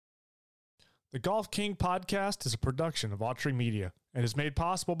The Golf King podcast is a production of Autry Media and is made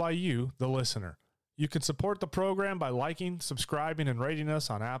possible by you, the listener. You can support the program by liking, subscribing, and rating us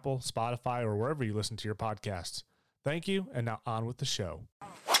on Apple, Spotify, or wherever you listen to your podcasts. Thank you, and now on with the show.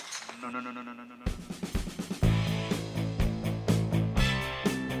 No.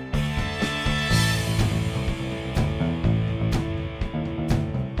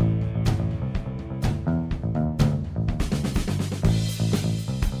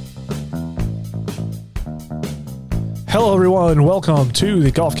 Hello, everyone. Welcome to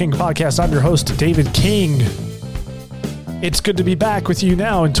the Golf King podcast. I'm your host, David King. It's good to be back with you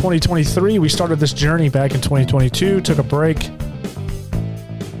now in 2023. We started this journey back in 2022, took a break.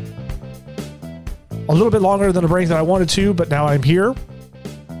 A little bit longer than a break that I wanted to, but now I'm here.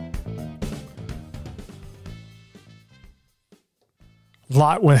 A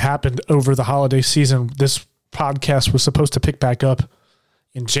lot happened over the holiday season. This podcast was supposed to pick back up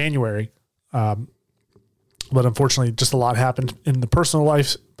in January. But unfortunately, just a lot happened in the personal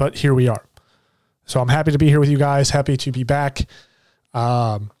life, but here we are. So I'm happy to be here with you guys, happy to be back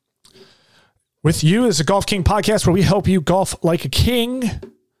with you. It's a Golf King podcast where we help you golf like a king.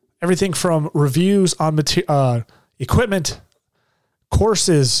 Everything from reviews on equipment,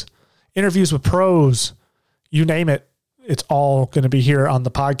 courses, interviews with pros, you name it. It's all going to be here on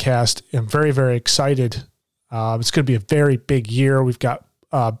the podcast. I'm very, very excited. It's going to be a very big year. We've got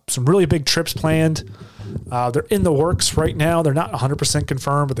some really big trips planned. They're in the works right now. They're not 100%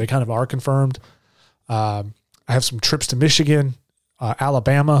 confirmed, but they kind of are confirmed. I have some trips to Michigan,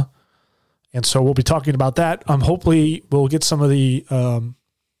 Alabama, and so we'll be talking about that. Hopefully we'll get some of the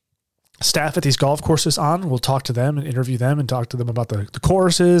staff at these golf courses on. We'll talk to them and interview them and talk to them about the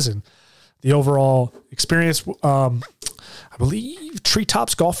courses and the overall experience. I believe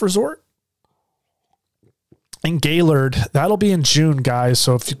Treetops Golf Resort in Gaylord. That'll be in June, guys.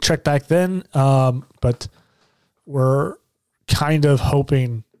 So if you check back then, but we're kind of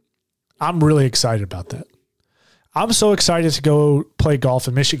hoping. I'm really excited about that. I'm so excited to go play golf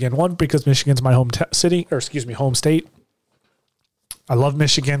in Michigan. One, because Michigan's my home state. I love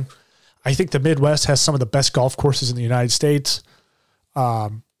Michigan. I think the Midwest has some of the best golf courses in the United States.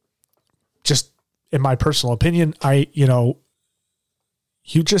 Just in my personal opinion, I'll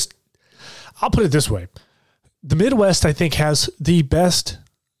put it this way. The Midwest, I think, has the best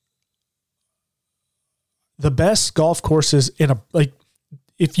golf courses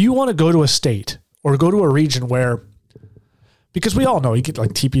if you want to go to a state or go to a region where, because we all know you get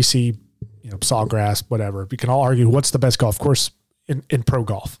like TPC, Sawgrass, whatever. We can all argue what's the best golf course in pro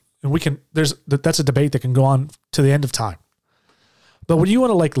golf. And that's a debate that can go on to the end of time. But when you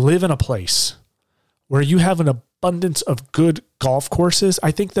want to live in a place where you have an abundance of good golf courses, I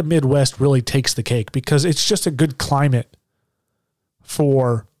think the Midwest really takes the cake because it's just a good climate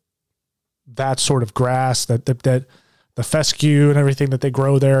for that sort of grass, that the fescue and everything that they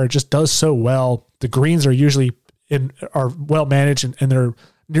grow there. It just does so well. The greens are usually are well managed and they're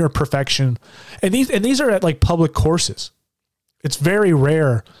near perfection. And these are at public courses. It's very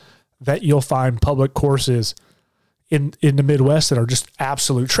rare that you'll find public courses in the Midwest that are just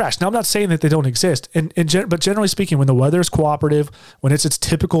absolute trash. Now, I'm not saying that they don't exist, but generally speaking, when the weather is cooperative, when it's its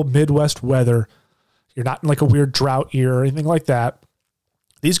typical Midwest weather, you're not in a weird drought year or anything like that.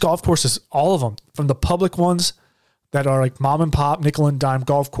 These golf courses, all of them, from the public ones that are mom and pop, nickel and dime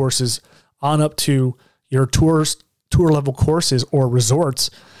golf courses on up to your tour level courses or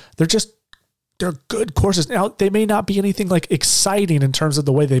resorts, they're good courses. Now, they may not be anything exciting in terms of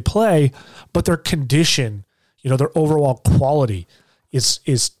the way they play, but their condition, their overall quality is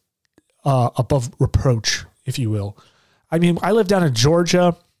above reproach, if you will. I mean, I live down in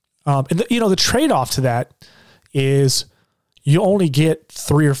Georgia, and the trade-off to that is you only get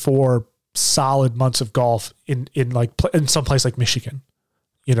 3 or 4 solid months of golf in some place like Michigan.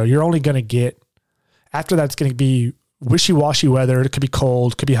 You're only going to get, after that, it's going to be wishy-washy weather. It could be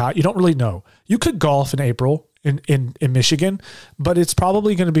cold, could be hot. You don't really know. You could golf in April in Michigan, but it's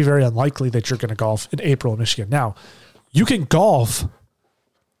probably going to be very unlikely that you're going to golf in April in Michigan. Now, you can golf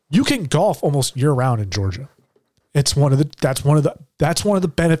almost year round in Georgia. That's one of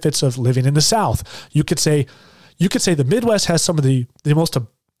the benefits of living in the South. You could say the Midwest has some of the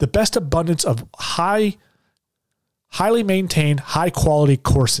best abundance of highly maintained, high quality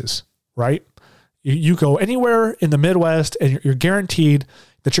courses, right? You go anywhere in the Midwest and you're guaranteed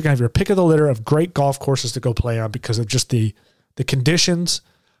that you're going to have your pick of the litter of great golf courses to go play on because of just the conditions,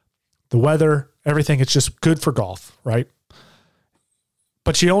 the weather, everything. It's just good for golf, right?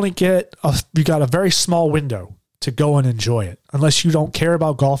 But you got a very small window to go and enjoy it. Unless you don't care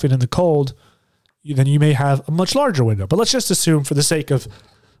about golfing in the cold, then you may have a much larger window. But let's just assume, for the sake of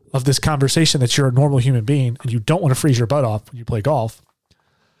of this conversation that you're a normal human being and you don't want to freeze your butt off when you play golf,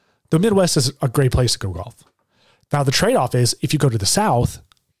 the Midwest is a great place to go golf. Now, the trade-off is if you go to the South,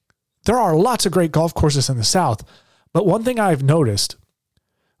 there are lots of great golf courses in the South. But one thing I've noticed,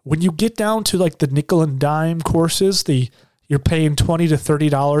 when you get down to like the nickel and dime courses, you're paying $20 to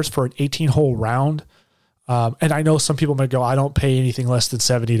 $30 for an 18-hole round. And I know some people might go, I don't pay anything less than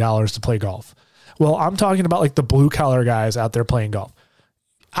 $70 to play golf. Well, I'm talking about like the blue-collar guys out there playing golf.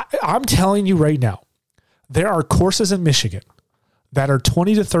 I'm telling you right now, there are courses in Michigan that are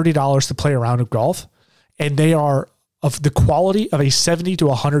 $20 to $30 to play a round of golf, and they are of the quality of a $70 to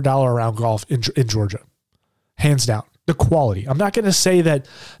 $100 round golf in Georgia. Hands down. The quality. I'm not going to say that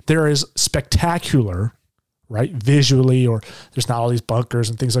there is spectacular, right, visually, or there's not all these bunkers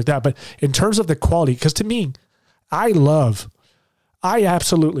and things like that, but in terms of the quality, because to me, I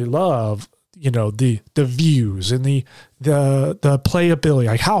absolutely love, the views and the playability.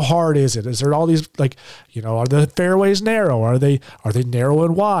 Like, how hard is it? Is there all these, like, are the fairways narrow? Are they narrow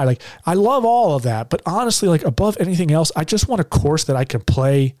and wide? Like, I love all of that, but honestly, like, above anything else, I just want a course that I can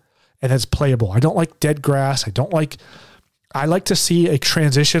play and that's playable. I don't like dead grass. I like to see a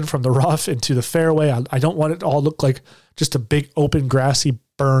transition from the rough into the fairway. I don't want it to all look like just a big open grassy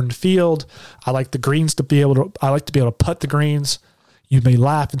burned field. I like the greens to be able to putt the greens. You may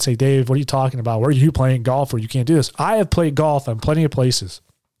laugh and say, Dave, what are you talking about? Where are you playing golf where you can't do this? I have played golf in plenty of places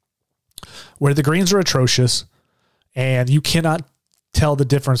where the greens are atrocious and you cannot tell the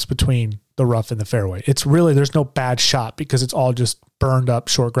difference between the rough and the fairway. It's really, there's no bad shot because it's all just burned up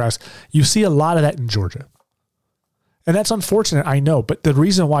short grass. You see a lot of that in Georgia. And that's unfortunate, I know. But the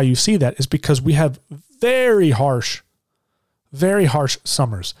reason why you see that is because we have very harsh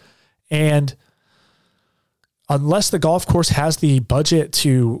summers. And unless the golf course has the budget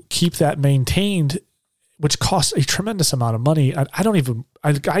to keep that maintained, which costs a tremendous amount of money, I'm going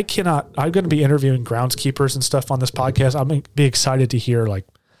to be interviewing groundskeepers and stuff on this podcast. I'm going to be excited to hear like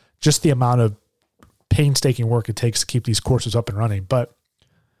just the amount of painstaking work it takes to keep these courses up and running. But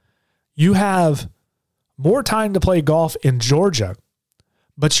you have more time to play golf in Georgia,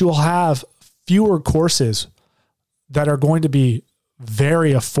 but you'll have fewer courses that are going to be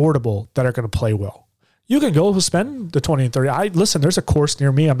very affordable that are going to play well. You can go spend the 20 and 30. Listen, there's a course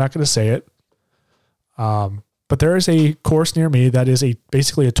near me. I'm not going to say it. But there is a course near me that is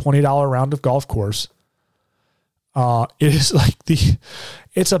basically a $20 round of golf course. It is like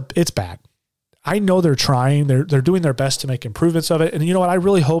it's bad. I know they're trying. They're doing their best to make improvements of it. And you know what? I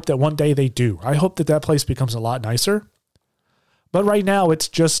really hope that one day they do. I hope that place becomes a lot nicer. But right now it's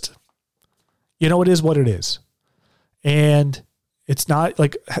just, it is what it is. And it's not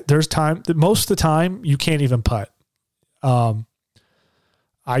like there's time. Most of the time you can't even putt. I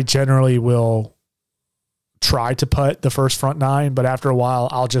generally will try to putt the first front nine, but after a while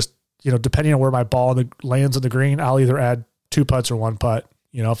I'll just, depending on where my ball lands on the green, I'll either add 2 putts or 1 putt.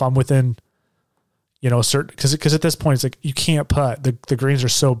 If I'm within, a certain, because at this point it's like you can't putt. The greens are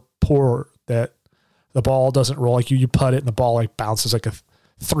so poor that the ball doesn't roll. Like you putt it and the ball like bounces like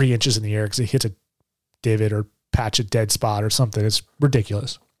 3 inches in the air because it hits a divot or patch a dead spot or something. It's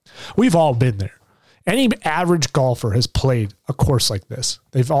ridiculous. We've all been there. Any average golfer has played a course like this.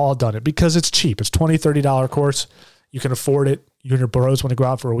 They've all done it because it's cheap. It's $20, $30 course. You can afford it. You and your bros want to go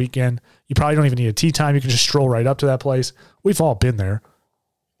out for a weekend. You probably don't even need a tee time. You can just stroll right up to that place. We've all been there.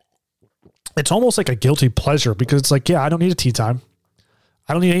 It's almost like a guilty pleasure because it's like, yeah, I don't need a tee time.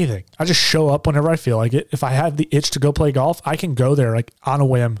 I don't need anything. I just show up whenever I feel like it. If I have the itch to go play golf, I can go there like on a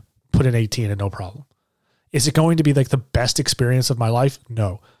whim, put in 18 and no problem. Is it going to be like the best experience of my life?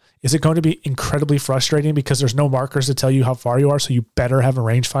 No. Is it going to be incredibly frustrating because there's no markers to tell you how far you are, so you better have a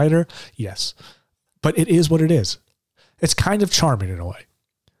rangefinder? Yes. But it is what it is. It's kind of charming in a way.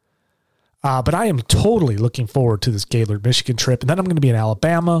 But I am totally looking forward to this Gaylord, Michigan trip. And then I'm going to be in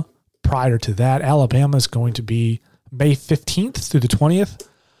Alabama. Prior to that, Alabama is going to be May 15th through the 20th.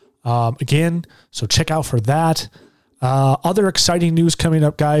 Again, so check out for that. Other exciting news coming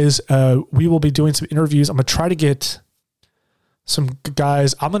up, guys. We will be doing some interviews. I'm going to try to get some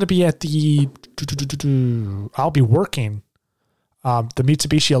guys. I'm going to be at I'll be working the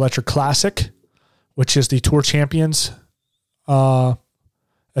Mitsubishi Electric Classic, which is the Tour Champions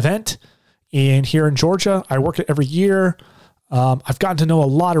event here in Georgia. I work it every year. I've gotten to know a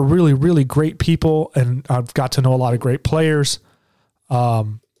lot of really, really great people, and I've got to know a lot of great players.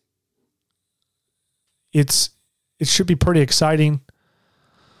 It should be pretty exciting.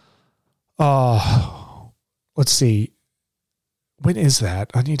 Let's see. When is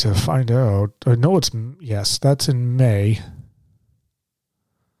that? I need to find out. I know that's in May.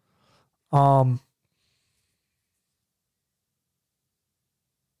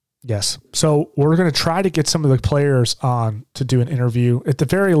 Yes. So we're going to try to get some of the players on to do an interview. At the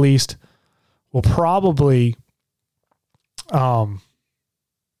very least, we'll probably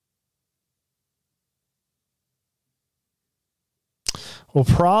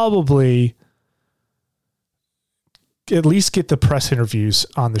at least get the press interviews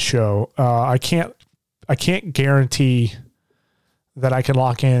on the show. I can't guarantee that I can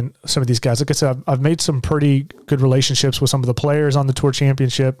lock in some of these guys. Like I said, I've made some pretty good relationships with some of the players on the Tour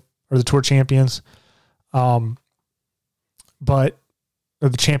Championship or the Tour Champions. But or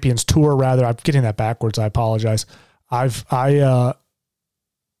the Champions Tour rather. I'm getting that backwards. I apologize. I've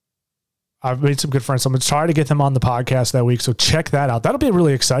made some good friends. So I'm going to try to get them on the podcast that week. So check that out. That'll be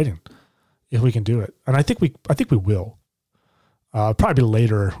really exciting if we can do it. And I think we will. Probably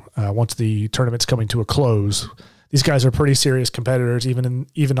later once the tournament's coming to a close. These guys are pretty serious competitors.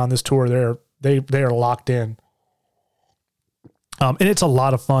 Even on this tour, they are locked in. And it's a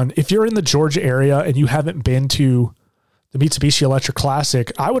lot of fun. If you're in the Georgia area and you haven't been to the Mitsubishi Electric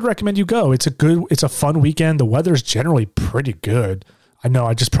Classic, I would recommend you go. It's a fun weekend. The weather's generally pretty good. I know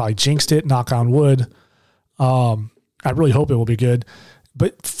I just probably jinxed it, knock on wood. I really hope it will be good.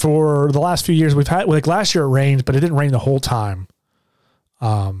 But for the last few years we've had, like last year it rained, but it didn't rain the whole time.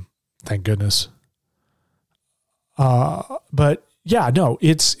 Thank goodness. But yeah, no,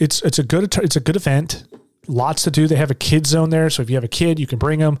 it's a good event. Lots to do. They have a kid zone there. So if you have a kid, you can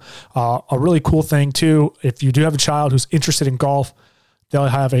bring them. A really cool thing too, if you do have a child who's interested in golf, they'll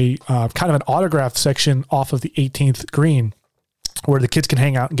have a kind of an autograph section off of the 18th green where the kids can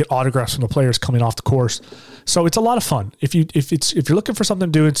hang out and get autographs from the players coming off the course. So it's a lot of fun. If you're looking for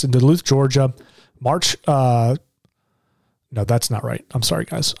something to do, it's in Duluth, Georgia, March. No, that's not right. I'm sorry,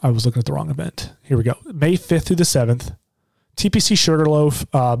 guys. I was looking at the wrong event. Here we go. May 5th through the 7th. TPC Sugarloaf,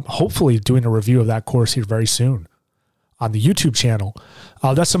 hopefully doing a review of that course here very soon on the YouTube channel.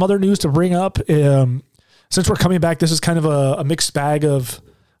 That's some other news to bring up. Since we're coming back, this is kind of a mixed bag of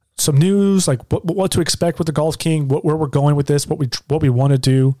some news, like what to expect with the Golf King, where we're going with this, what we want to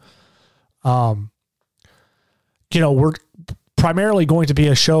do. We're primarily going to be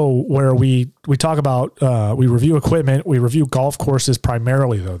a show where we talk about, we review equipment, we review golf courses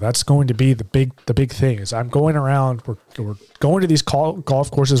primarily though. That's going to be the big thing is I'm going around, we're going to these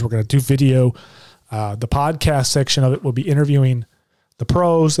golf courses. We're going to do video. The podcast section of it will be interviewing the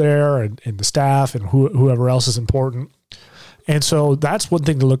pros there and the staff and whoever else is important. And so that's one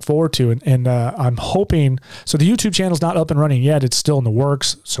thing to look forward to. And I'm hoping, so the YouTube channel is not up and running yet. It's still in the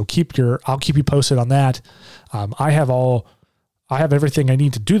works. So I'll keep you posted on that. I have everything I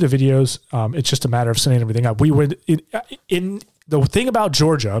need to do the videos. It's just a matter of setting everything up. In the thing about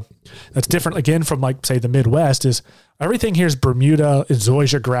Georgia that's different again from like say the Midwest is everything here is Bermuda and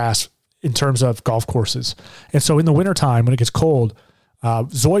zoysia grass in terms of golf courses. And so in the wintertime when it gets cold,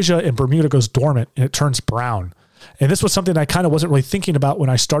 zoysia and Bermuda goes dormant and it turns brown. And this was something I kind of wasn't really thinking about when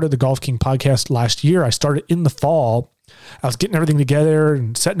I started the Golf King podcast last year. I started in the fall. I was getting everything together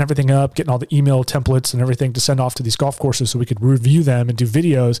and setting everything up, getting all the email templates and everything to send off to these golf courses so we could review them and do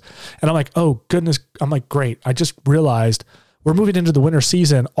videos. And I'm like, oh goodness. I'm like, great. I just realized we're moving into the winter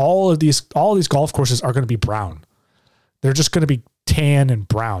season. All these golf courses are going to be brown. They're just going to be tan and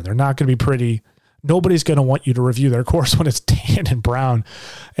brown. They're not going to be pretty. Nobody's going to want you to review their course when it's tan and brown.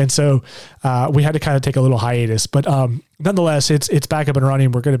 And so we had to kind of take a little hiatus, but nonetheless, it's back up and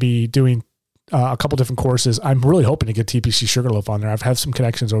running. We're going to be doing a couple different courses. I'm really hoping to get TPC Sugarloaf on there. I've had some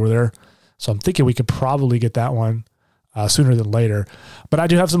connections over there. So I'm thinking we could probably get that one sooner than later, but I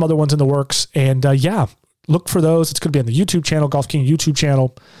do have some other ones in the works and look for those. It's going to be on the YouTube channel, Golf King YouTube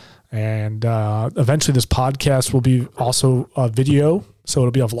channel. And eventually this podcast will be also a video. So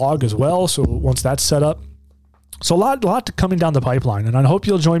it'll be a vlog as well. So once that's set up, so a lot coming down the pipeline, and I hope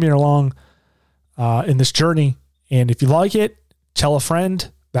you'll join me along in this journey. And if you like it, tell a friend.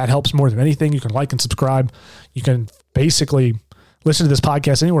 That helps more than anything. You can like and subscribe. You can basically listen to this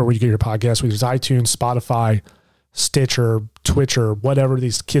podcast anywhere where you get your podcast, whether it's iTunes, Spotify, Stitcher, Twitch, or whatever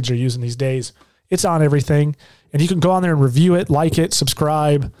these kids are using these days. It's on everything, and you can go on there and review it, like it,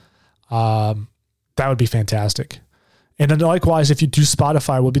 subscribe. That would be fantastic. And then likewise, if you do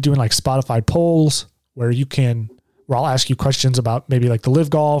Spotify, we'll be doing like Spotify polls where I'll ask you questions about maybe like the LIV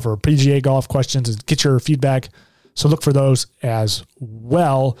golf or PGA golf questions and get your feedback. So look for those as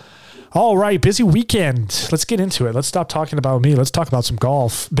well. All right. Busy weekend. Let's get into it. Let's stop talking about me. Let's talk about some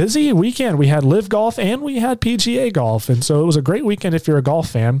golf. Busy weekend. We had LIV golf and we had PGA golf. And so it was a great weekend if you're a golf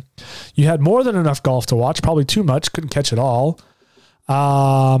fan. You had more than enough golf to watch, probably too much. Couldn't catch it all.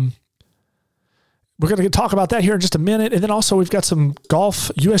 we're going to talk about that here in just a minute. And then also we've got some golf.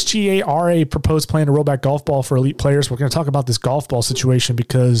 USGA RA proposed plan to roll back golf ball for elite players. We're going to talk about this golf ball situation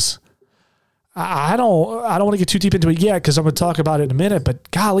because I don't want to get too deep into it yet because I'm going to talk about it in a minute.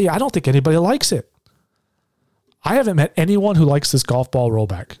 But golly, I don't think anybody likes it. I haven't met anyone who likes this golf ball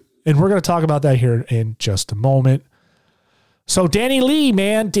rollback. And we're going to talk about that here in just a moment. So Danny Lee,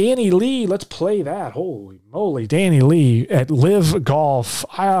 man, Danny Lee, let's play that. Holy moly, Danny Lee at LIV Golf.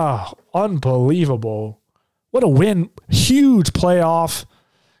 Unbelievable. What a win. Huge playoff.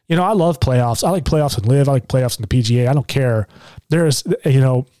 You know, I love playoffs. I like playoffs in LIV. I like playoffs in the PGA. I don't care. There's, you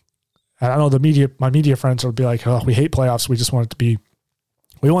know, I don't know, my media friends will be like, oh, we hate playoffs. We just want it to be,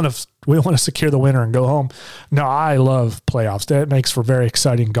 we want to secure the winner and go home. No, I love playoffs. That makes for very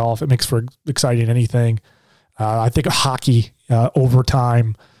exciting golf. It makes for exciting anything. I think of hockey,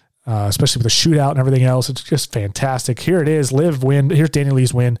 overtime, especially with the shootout and everything else. It's just fantastic. Here it is, LIV win. Here's Danny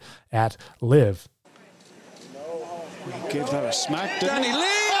Lee's win at LIV. Give that a smack. Danny Lee!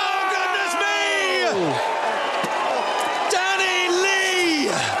 Oh, goodness me! Danny Lee!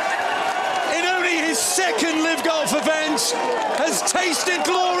 In only his second LIV Golf event has tasted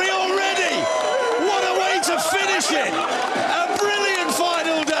glory already. What a way to finish it! A brilliant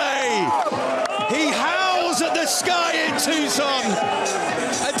final day. He howls at the sky in Tucson.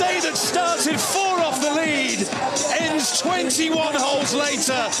 A day that started 4 off the lead, ends 21 holes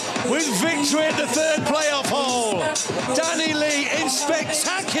later with victory at the 3rd playoff hole. Danny Lee, in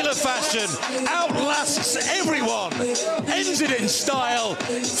spectacular fashion, outlasts everyone, ends it in style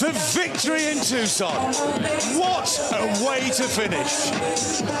for victory in Tucson. What a way to finish.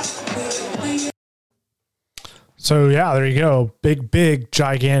 So, yeah, there you go. Big,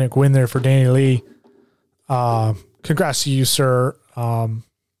 gigantic win there for Danny Lee. Congrats to you, sir.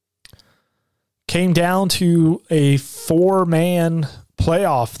 Came down to a 4-man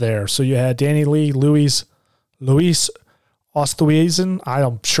playoff there. So you had Danny Lee, Luis Oosthuizen.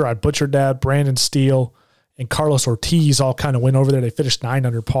 I'm sure I butchered that. Brandon Steele and Carlos Ortiz all kind of went over there. They finished 9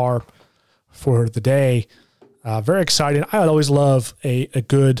 under par for the day. Very exciting. I always love a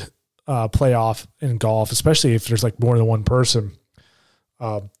good playoff in golf, especially if there's like more than one person.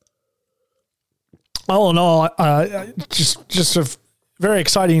 All in all, just a very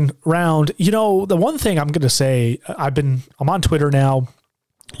exciting round. You know, the one thing I'm going to say, I'm on Twitter now.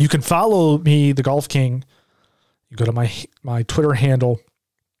 You can follow me, the Golf King. You go to my Twitter handle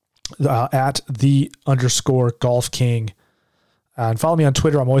at @the_Golf King, and follow me on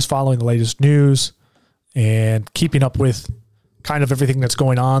Twitter. I'm always following the latest news and keeping up with kind of everything that's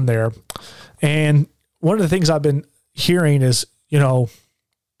going on there. And one of the things I've been hearing is, you know,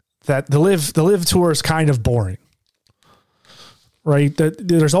 that the LIV tour is kind of boring, right?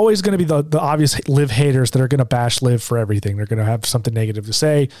 There's always going to be the obvious LIV haters that are going to bash LIV for everything. They're going to have something negative to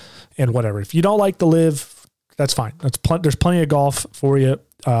say and whatever. If you don't like the LIV, that's fine. There's plenty of golf for you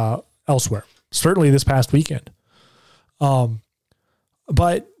elsewhere. Certainly this past weekend.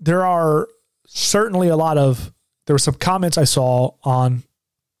 But there are certainly there were some comments I saw on,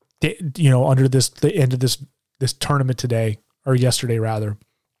 you know, under the end of this tournament today, or yesterday rather.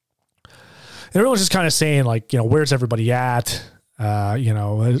 And everyone's just kind of saying, like, you know, where's everybody at? You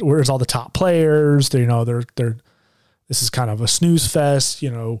know, where's all the top players? They're this is kind of a snooze fest, you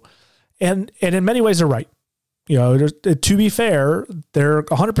know, and in many ways they're right. You know, to be fair, they're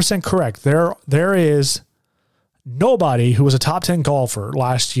 100% correct. There is nobody who was a top 10 golfer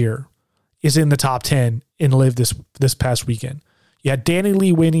last year is in the top 10 in LIV this past weekend. You had Danny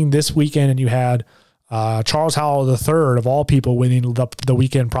Lee winning this weekend, and you had Charles Howell III of all people winning the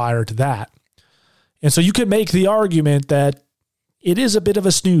weekend prior to that. And so you could make the argument that it is a bit of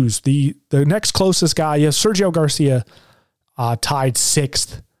a snooze. The next closest guy, you have Sergio Garcia tied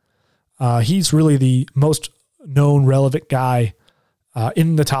 6th. He's really the most known relevant guy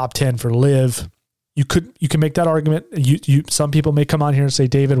in the top 10 for LIV. You can make that argument. Some people may come on here and say,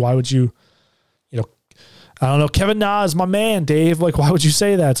 David, why would you know, I don't know, Kevin Na is my man, Dave. Like, why would you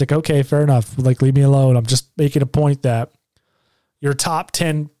say that? It's like, okay, fair enough. Like, leave me alone. I'm just making a point that your top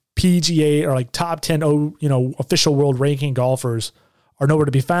 10 PGA or like top 10, you know, official world ranking golfers are nowhere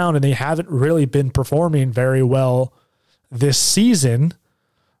to be found, and they haven't really been performing very well this season.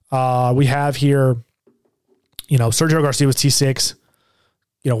 We have here, you know, Sergio Garcia was T6,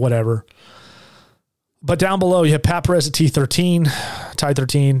 you know, whatever. But down below, you have Pat Perez at T13, tied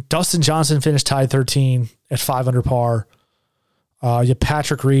 13. Dustin Johnson finished tied 13 at 5 under par. You have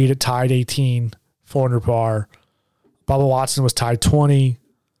Patrick Reed at tied 18, 4 under par. Bubba Watson was tied 20.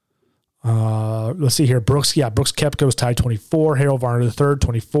 Let's see here. Brooks Koepka was tied 24. Harold Varner III,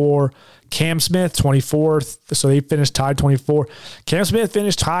 24. Cam Smith, 24th. So they finished tied 24. Cam Smith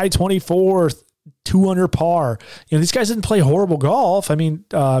finished tied 24th 2 under par. You know, these guys didn't play horrible golf. I mean,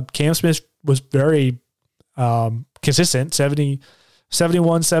 Cam Smith was very consistent, 70,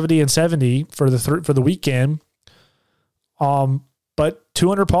 71, 70, and 70 for the weekend. But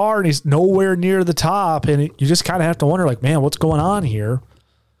 2 under par, and he's nowhere near the top. And you just kind of have to wonder, like, man, what's going on here?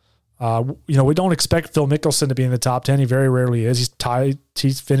 You know, we don't expect Phil Mickelson to be in the top 10. He very rarely is. He's tied.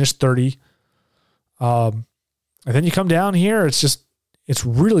 He's finished 30. And then you come down here, it's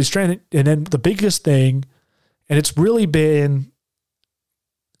really strange. And then the biggest thing, and it's really been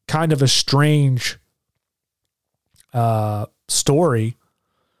kind of a strange story,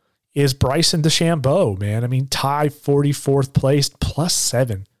 is Bryson DeChambeau, man. I mean, tie 44th place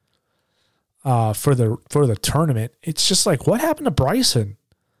 +7 for the tournament. It's just like, what happened to Bryson?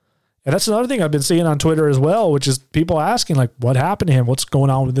 And that's another thing I've been seeing on Twitter as well, which is people asking, like, what happened to him? What's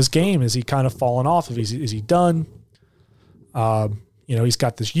going on with this game? Is he kind of fallen off? Is he done? You know, he's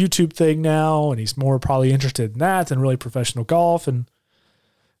got this YouTube thing now, and he's more probably interested in that than really professional golf. And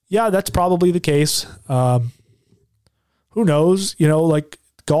yeah, that's probably the case. Who knows? You know, like,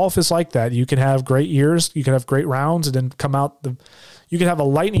 golf is like that. You can have great years, you can have great rounds, and then you can have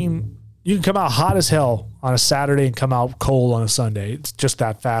you can come out hot as hell on a Saturday and come out cold on a Sunday. It's just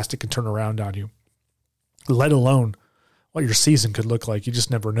that fast. It can turn around on you, let alone what your season could look like. You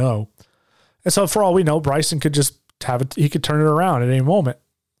just never know. And so for all we know, Bryson could just he could turn it around at any moment.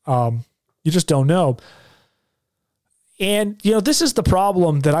 You just don't know. And, you know, this is the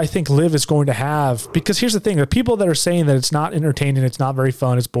problem that I think LIV is going to have, because here's the thing: the people that are saying that it's not entertaining, it's not very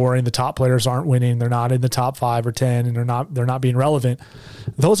fun, it's boring, the top players aren't winning, they're not in the top 5 or 10, and they're not being relevant.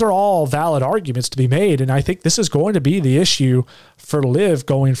 Those are all valid arguments to be made. And I think this is going to be the issue for LIV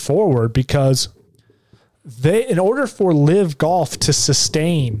going forward, because in order for LIV golf to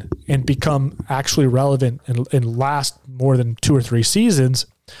sustain and become actually relevant and last more than 2 or 3 seasons,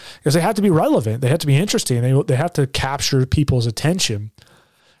 because they have to be relevant. They have to be interesting. They have to capture people's attention.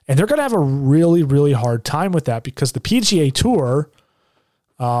 And they're going to have a really, really hard time with that, because the PGA Tour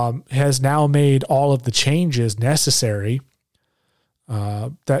has now made all of the changes necessary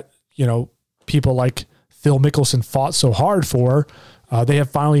that, you know, people like Phil Mickelson fought so hard for. They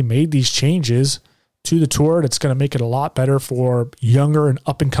have finally made these changes to the tour that's going to make it a lot better for younger and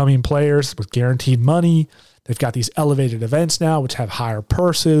up-and-coming players with guaranteed money. They've got these elevated events now, which have higher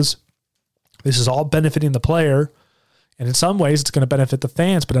purses. This is all benefiting the player. And in some ways, it's going to benefit the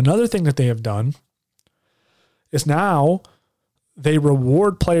fans. But another thing that they have done is now they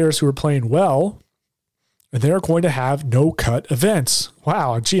reward players who are playing well, and they're going to have no-cut events.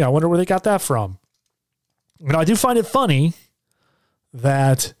 Wow, gee, I wonder where they got that from. And I do find it funny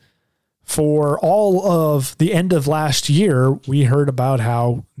that for all of the end of last year, we heard about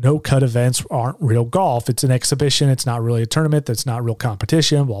how no-cut events aren't real golf. It's an exhibition. It's not really a tournament. That's not real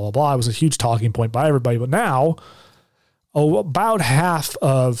competition, blah, blah, blah. It was a huge talking point by everybody. But now, about half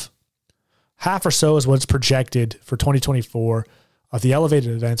or so is what's projected for 2024 of the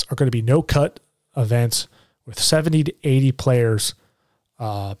elevated events are going to be no-cut events with 70 to 80 players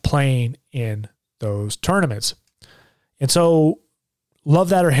playing in those tournaments. And so, love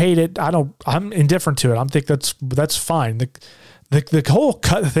that or hate it, I'm indifferent to it. I think that's fine. The whole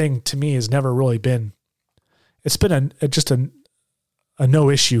cut thing to me has never really been, it's been just a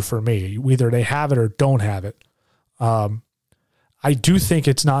no issue for me. Either they have it or don't have it. I do think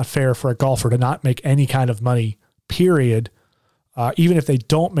it's not fair for a golfer to not make any kind of money, period. Even if they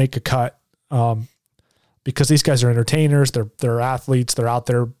don't make a cut, because these guys are entertainers, they're athletes, they're out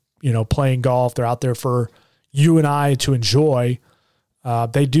there, you know, playing golf. They're out there for you and I to enjoy.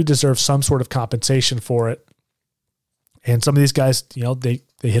 They do deserve some sort of compensation for it. And some of these guys, you know, they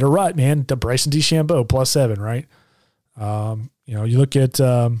hit a rut, man. Bryson DeChambeau +7, right? You know, you look at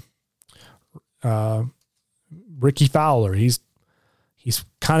Ricky Fowler. He's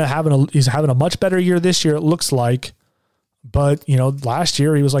kind of having a much better year this year, it looks like. But, you know, last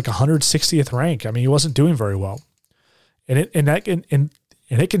year he was like 160th rank. I mean, he wasn't doing very well. And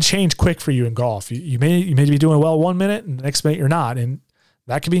it can change quick for you in golf. You may be doing well 1 minute, and the next minute you're not. And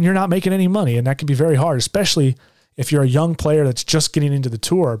that could mean you're not making any money, and that can be very hard, especially if you're a young player that's just getting into the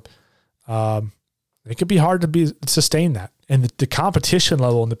tour. It could be hard to sustain that. And the competition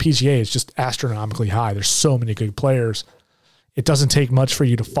level in the PGA is just astronomically high. There's so many good players. It doesn't take much for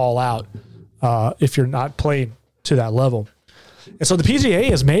you to fall out if you're not playing to that level. And so the PGA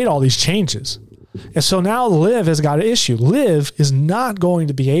has made all these changes. And so now LIV has got an issue. LIV is not going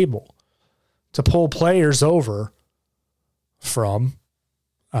to be able to pull players over from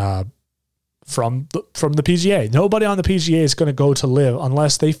the PGA. Nobody on the PGA is going to go to LIV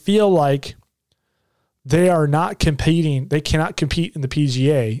unless they feel like they are not competing. They cannot compete in the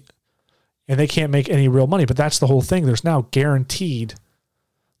PGA and they can't make any real money. But that's the whole thing. There's now guaranteed.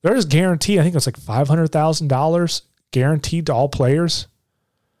 There is guaranteed, I think it's like $500,000 guaranteed to all players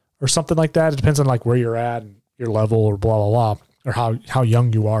or something like that. It depends on like where you're at and your level or blah, blah, blah, or how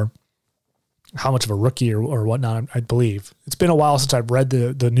young you are, how much of a rookie or whatnot, I believe. It's been a while since I've read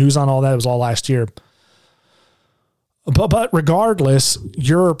the news on all that. It was all last year. But regardless,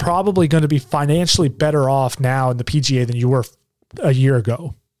 you're probably going to be financially better off now in the PGA than you were a year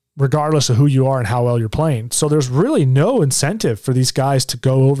ago, regardless of who you are and how well you're playing. So there's really no incentive for these guys to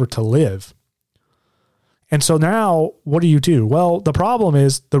go over to LIV. And so now what do? Well, the problem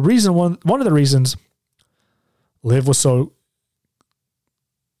is one of the reasons LIV was so,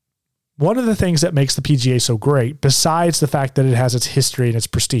 one of the things that makes the PGA so great, besides the fact that it has its history and its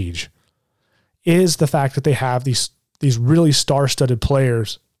prestige, is the fact that they have these really star-studded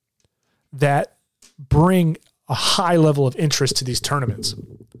players that bring a high level of interest to these tournaments.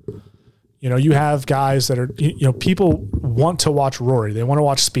 You know, you have guys that are, people want to watch Rory. They want to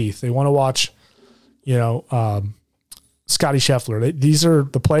watch Spieth. They want to watch, Scotty Scheffler. These are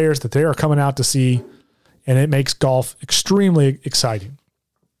the players that they are coming out to see, and it makes golf extremely exciting.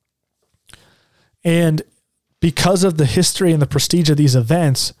 And because of the history and the prestige of these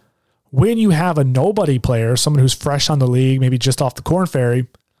events, when you have a nobody player, someone who's fresh on the league, maybe just off the Korn Ferry,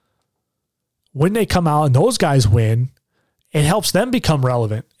 when they come out and those guys win, it helps them become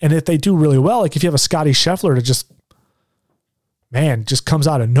relevant. And if they do really well, like if you have a Scotty Scheffler that just comes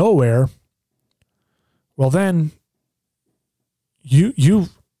out of nowhere, well then you've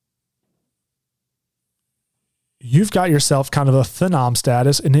got yourself kind of a phenom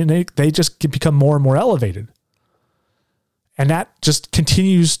status, and then they just become more and more elevated. And that just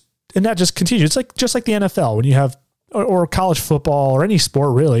continues. It's like just like the NFL when you have, or college football or any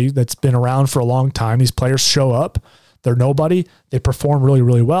sport really that's been around for a long time. These players show up, they're nobody, they perform really,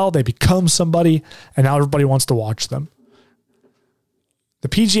 really well, they become somebody, and now everybody wants to watch them. The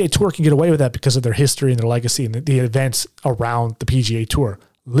PGA Tour can get away with that because of their history and their legacy and the events around the PGA Tour.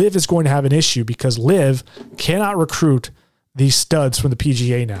 LIV is going to have an issue because LIV cannot recruit these studs from the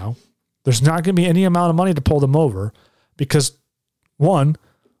PGA now. There's not going to be any amount of money to pull them over because, one,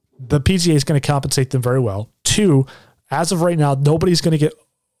 the PGA is going to compensate them very well. Two, as of right now, nobody's going to get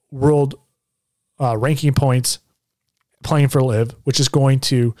world ranking points playing for LIV, which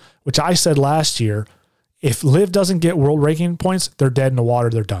I said last year, if LIV doesn't get world ranking points, they're dead in the water.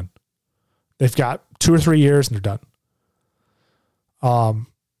 They're done. They've got 2 or 3 years and they're done.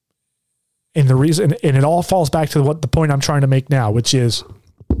 And the reason, and it all falls back to the point I'm trying to make now, which is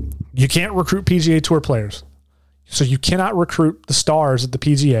you can't recruit PGA Tour players. So you cannot recruit the stars at the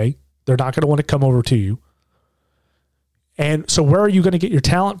PGA. They're not going to want to come over to you. And so where are you going to get your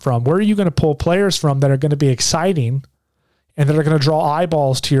talent from? Where are you going to pull players from that are going to be exciting and that are going to draw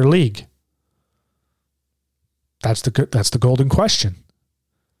eyeballs to your league? That's the golden question.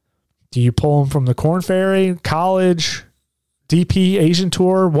 Do you pull them from the Korn Ferry, college, DP, Asian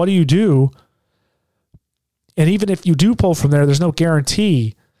Tour? What do you do? And even if you do pull from there, there's no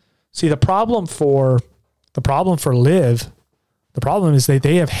guarantee. See, the problem for LIV, the problem is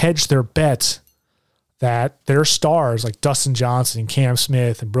they have hedged their bets that their stars like Dustin Johnson and Cam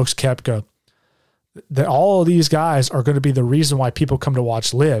Smith and Brooks Koepka, that all of these guys are going to be the reason why people come to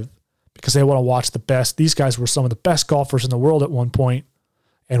watch LIV, because they want to watch the best. These guys were some of the best golfers in the world at one point,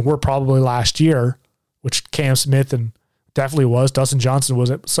 and were probably last year, which Cam Smith and definitely was. Dustin Johnson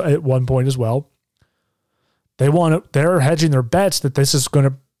was at one point as well. They're hedging their bets that this is going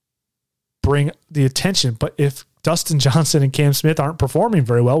to bring the attention. But if Dustin Johnson and Cam Smith aren't performing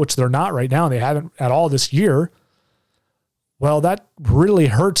very well, which they're not right now, and they haven't at all this year, well, that really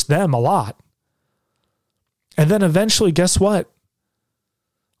hurts them a lot. And then eventually, guess what?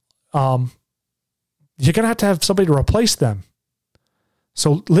 You're going to have somebody to replace them.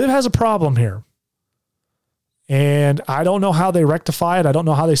 So LIV has a problem here. And I don't know how they rectify it. I don't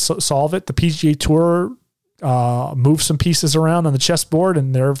know how they solve it. The PGA Tour moved some pieces around on the chessboard,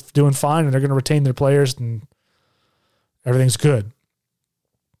 and they're doing fine, and they're going to retain their players, and everything's good.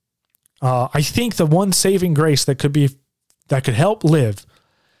 I think the one saving grace that could help LIV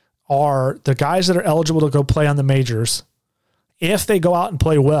are the guys that are eligible to go play on the majors. If they go out and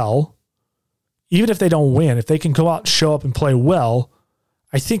play well, even if they don't win, if they can go out and show up and play well,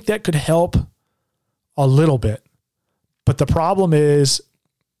 I think that could help a little bit. But the problem is,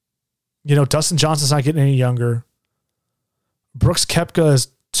 Dustin Johnson's not getting any younger. Brooks Koepka is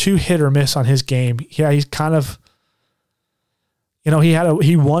too hit or miss on his game. Yeah, he's kind of,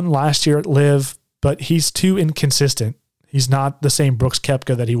 he won last year at LIV, but he's too inconsistent. He's not the same Brooks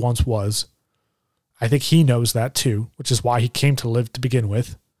Koepka that he once was. I think he knows that too, which is why he came to LIV to begin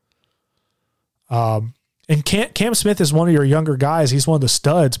with. And Cam Smith is one of your younger guys. He's one of the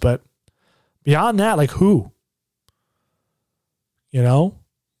studs, but beyond that, like who? You know?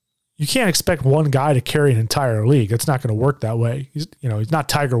 You can't expect one guy to carry an entire league. It's not going to work that way. He's not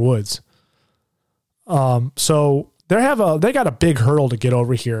Tiger Woods. So they got a big hurdle to get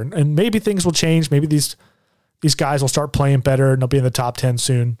over here, and maybe things will change. Maybe these guys will start playing better and they'll be in the top 10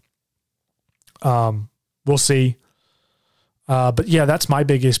 soon. We'll see. But yeah, that's my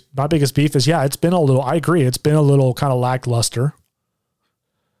biggest beef is, it's been a little, I agree. It's been a little kind of lackluster.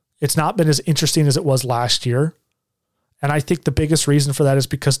 It's not been as interesting as it was last year. And I think the biggest reason for that is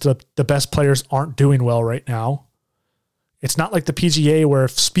because the best players aren't doing well right now. It's not like the PGA where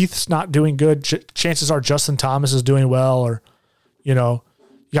if Spieth's not doing good, chances are Justin Thomas is doing well, or, you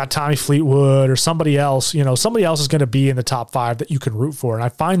got Tommy Fleetwood or somebody else. Somebody else is going to be in the top 5 that you can root for. And I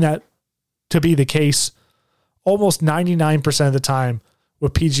find that to be the case almost 99% of the time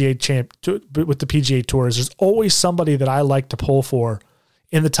with with the PGA Tours. There's always somebody that I like to pull for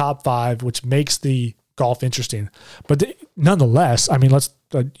in the top 5, which makes the golf interesting. But nonetheless, I mean,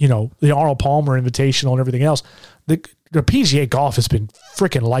 the Arnold Palmer Invitational and everything else, the PGA golf has been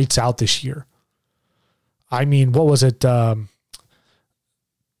freaking lights out this year. I mean, what was it? The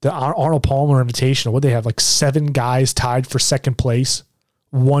Arnold Palmer Invitational, what they have, like 7 guys tied for second place,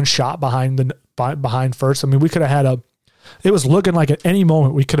 1 shot behind first. I mean, we could have had it was looking like at any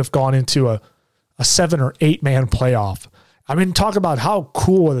moment we could have gone into a 7 or 8 man playoff. I mean, talk about how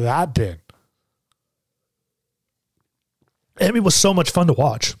cool would that been. It was so much fun to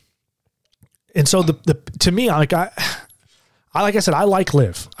watch. And so to me, like I said, I like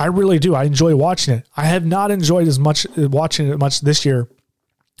LIV. I really do. I enjoy watching it. I have not enjoyed watching it much this year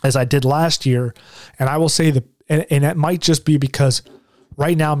as I did last year. And I will say and that might just be because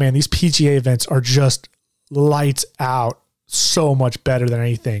right now, man, these PGA events are just lights out, so much better than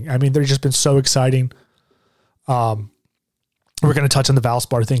anything. I mean, they've just been so exciting. We're going to touch on the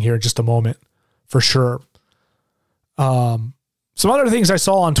Valspar thing here in just a moment for sure. Some other things I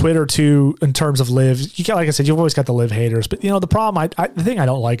saw on Twitter too, in terms of LIV, like I said, you've always got the LIV haters, but the problem, the thing I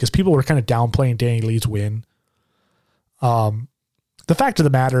don't like is people were kind of downplaying Danny Lee's win. The fact of the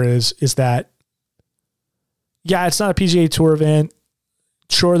matter is that, it's not a PGA Tour event.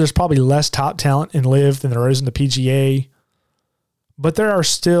 Sure, there's probably less top talent in LIV than there is in the PGA, but there are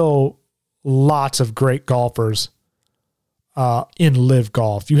still lots of great golfers in LIV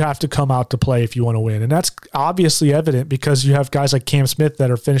golf. You have to come out to play if you want to win. And that's obviously evident because you have guys like Cam Smith that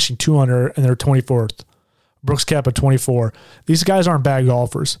are finishing 200 and they're 24th. Brooks Koepka 24. These guys aren't bad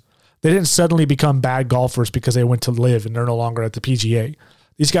golfers. They didn't suddenly become bad golfers because they went to LIV and they're no longer at the PGA.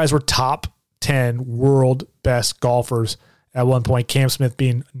 These guys were top 10 world best golfers at one point. Cam Smith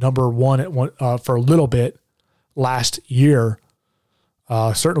being number 1 for a little bit last year.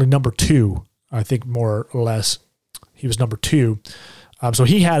 Certainly number 2, I think more or less. He was number 2. So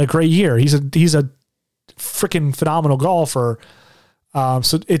he had a great year. He's a freaking phenomenal golfer.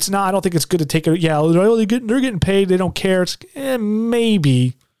 So it's not, I don't think it's good to take it. Yeah, they're getting paid. They don't care. It's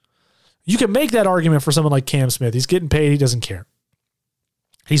maybe you can make that argument for someone like Cam Smith. He's getting paid. He doesn't care.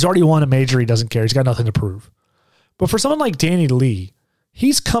 He's already won a major. He doesn't care. He's got nothing to prove. But for someone like Danny Lee,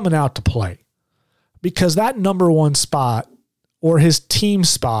 he's coming out to play because that number 1 spot or his team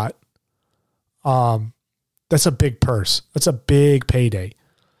spot, that's a big purse. That's a big payday.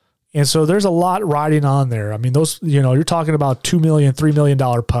 And so there's a lot riding on there. I mean, those, you're talking about $2 million, $3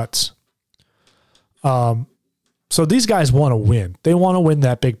 million putts. So these guys want to win. They want to win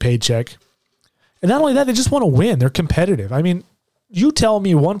that big paycheck. And not only that, they just want to win. They're competitive. I mean, you tell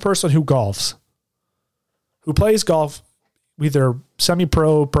me one person who golfs, who plays golf, either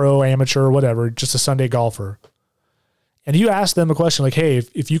semi-pro, pro, amateur, whatever, just a Sunday golfer, and you ask them a question like, "Hey,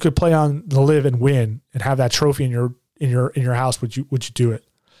 if you could play on the LIV and win and have that trophy in your house, would you do it?"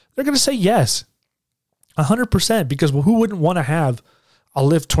 They're going to say yes, 100%, because who wouldn't want to have a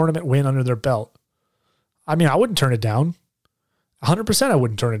LIV tournament win under their belt? I mean, I wouldn't turn it down. 100%, I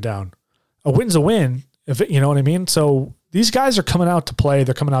wouldn't turn it down. A win's a win, you know what I mean. So these guys are coming out to play.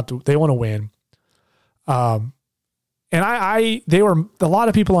 They want to win. And a lot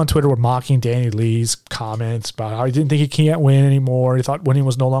of people on Twitter were mocking Danny Lee's comments about how he didn't think he can't win anymore. He thought winning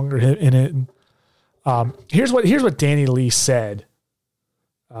was no longer in it. Here's what Danny Lee said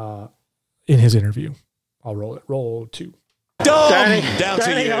in his interview. I'll roll it. Roll 2.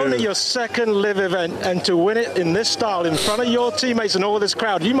 Danny, only your second LIV event, and to win it in this style in front of your teammates and all this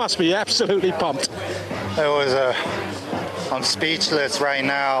crowd, you must be absolutely pumped. It was I'm speechless right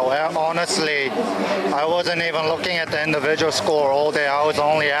now. Honestly, I wasn't even looking at the individual score all day. I was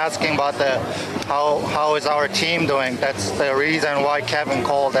only asking about how is our team doing. That's the reason why Kevin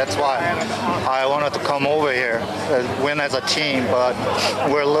called. That's why I wanted to come over here, win as a team. But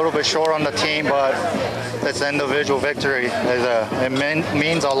we're a little bit short on the team, but it's individual victory. It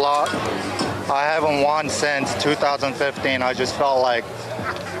means a lot. I haven't won since 2015. I just felt like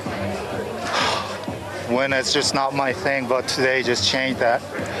when it's just not my thing, but today just changed that.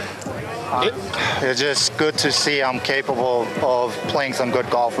 It's just good to see I'm capable of playing some good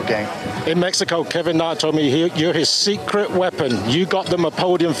golf again. In Mexico, Kevin Knight told me you're his secret weapon. You got them a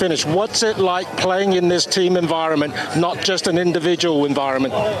podium finish. What's it like playing in this team environment, not just an individual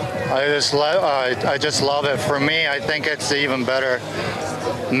environment? I just love it. For me, I think it's even better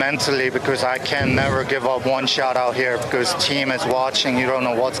mentally because I can never give up one shot out here because team is watching. You don't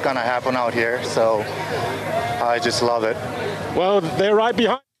know what's going to happen out here. So I just love it. Well, they're right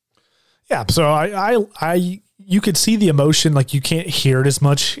behind. Yeah, so you could see the emotion, like you can't hear it as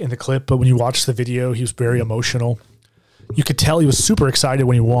much in the clip, but when you watch the video, he was very emotional. You could tell he was super excited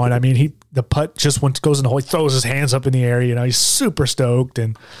when he won. I mean, the putt just goes in the hole, he throws his hands up in the air, he's super stoked,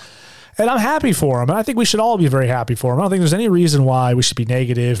 and I'm happy for him. And I think we should all be very happy for him. I don't think there's any reason why we should be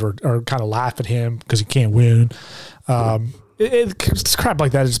negative or kind of laugh at him because he can't win. It's crap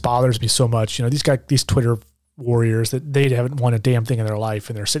like that. It just bothers me so much. These Twitter warriors that they haven't won a damn thing in their life,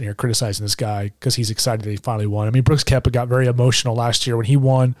 and they're sitting here criticizing this guy because he's excited that he finally won. I mean, Brooks Koepka got very emotional last year when he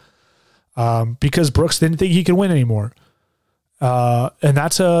won because Brooks didn't think he could win anymore. And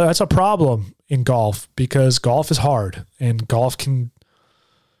that's a problem in golf because golf is hard and golf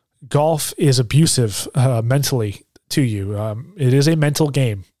is abusive mentally to you. It is a mental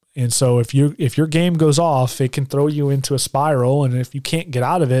game. And so if your game goes off, it can throw you into a spiral. And if you can't get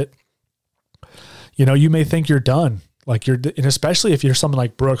out of it, you may think you're done. And especially if you're someone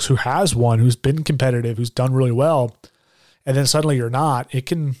like Brooks who has won, who's been competitive, who's done really well, and then suddenly you're not, I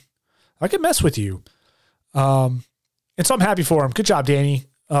can mess with you. And so I'm happy for him. Good job, Danny.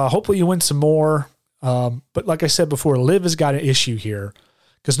 Hopefully you win some more. But like I said before, LIV has got an issue here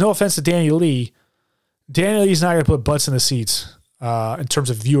because no offense to Danny Lee's not going to put butts in the seats in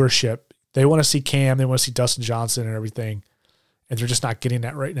terms of viewership. They want to see Cam, they want to see Dustin Johnson and everything, and they're just not getting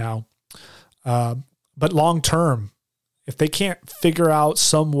that right now. But long term, if they can't figure out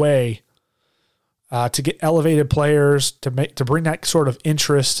some way to get elevated players to bring that sort of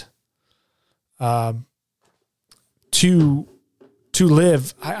interest to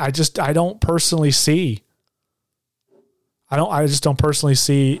LIV, I just don't personally see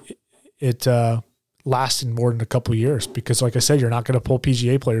it lasting more than a couple of years because, like I said, you're not going to pull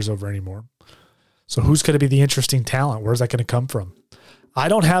PGA players over anymore. So who's going to be the interesting talent? Where's that going to come from? I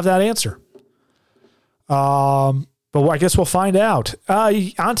don't have that answer. But I guess we'll find out.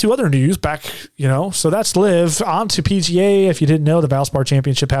 On to other news so that's LIV. On to PGA. If you didn't know, the Valspar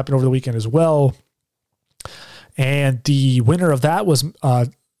Championship happened over the weekend as well. And the winner of that was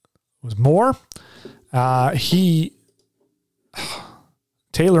Moore.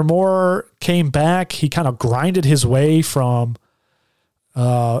 Taylor Moore came back. He kind of grinded his way from,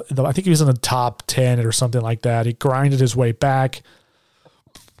 I think he was in the top 10 or something like that. He grinded his way back.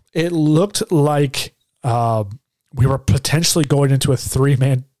 It looked like we were potentially going into a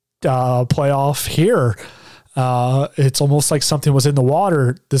 3-man playoff here. It's almost like something was in the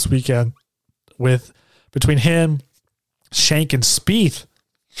water this weekend between him, Shank, and Spieth.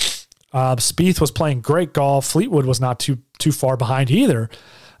 Spieth was playing great golf. Fleetwood was not too far behind either.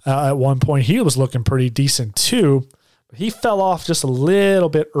 At one point, he was looking pretty decent too. He fell off just a little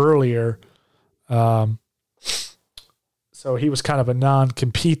bit earlier. So he was kind of a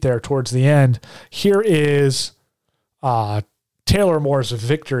non-compete there towards the end. Here is Taylor Moore's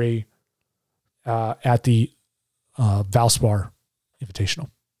victory at the Valspar Invitational.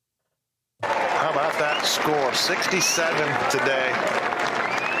 How about that score? 67 today.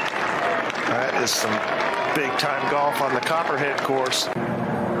 That is some big-time golf on the Copperhead course.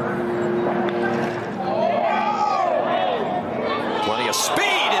 Plenty of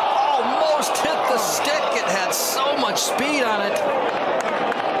speed. It almost hit the stick. It had so much speed on it.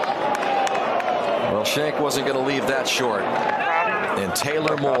 Well, Shank wasn't going to leave that short. And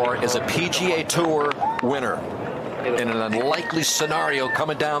Taylor Moore is a PGA Tour winner in an unlikely scenario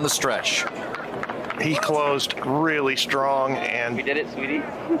coming down the stretch. He closed really strong and we did it, sweetie.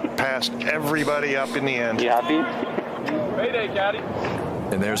 Passed everybody up in the end. You happy? Mayday, Caddy.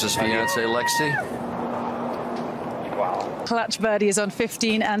 And there's his fiancée, Lexi. Wow. Clutch birdies on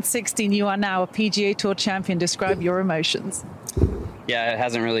 15 and 16. You are now a PGA Tour champion. Describe your emotions. Yeah, it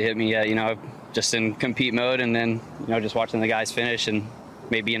hasn't really hit me yet. just in compete mode, and then, just watching the guys finish and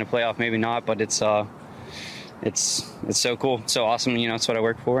maybe in a playoff, maybe not, but it's so cool, so awesome. It's what I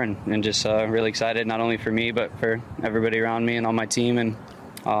work for, and just really excited, not only for me, but for everybody around me and on my team. And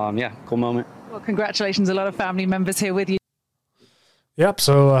cool moment. Well, congratulations. A lot of family members here with you. Yep.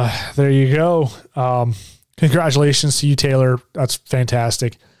 So there you go. Congratulations to you, Taylor. That's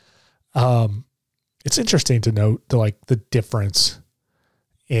fantastic. It's interesting to note the difference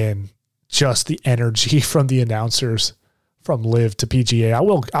in just the energy from the announcers from LIV to PGA.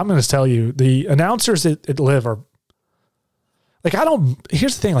 I'm going to tell you, the announcers at LIV are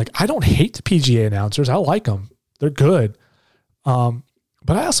here's the thing. I don't hate the PGA announcers. I like them. They're good.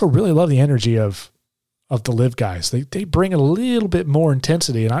 But I also really love the energy of the LIV guys. They bring a little bit more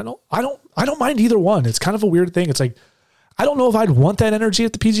intensity, and I don't mind either one. It's kind of a weird thing. It's I don't know if I'd want that energy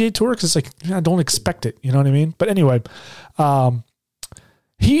at the PGA Tour, because I don't expect it. You know what I mean? But anyway,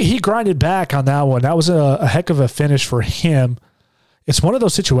 he grinded back on that one. That was a heck of a finish for him. It's one of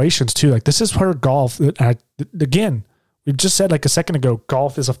those situations too. This is where golf, again, we just said a second ago,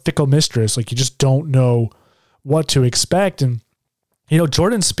 golf is a fickle mistress. You just don't know what to expect. And,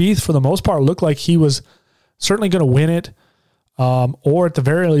 Jordan Spieth, for the most part, looked like he was certainly going to win it, or at the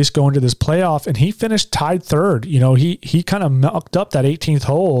very least go into this playoff. And he finished tied third. He kind of mucked up that 18th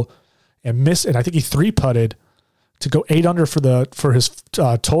hole and missed it. I think he 3-putted to go 8 under for his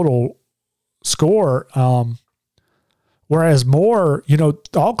total score. Whereas Moore,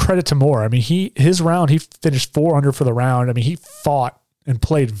 all credit to Moore. I mean, his round, he finished 4 under for the round. I mean, he fought and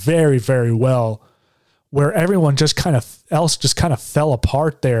played very, very well, where everyone just kind of fell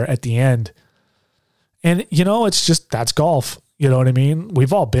apart there at the end. And, it's just, that's golf. You know what I mean?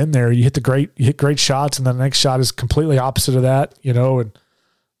 We've all been there. You hit great shots, and then the next shot is completely opposite of that, and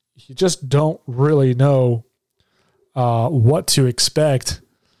you just don't really know what to expect.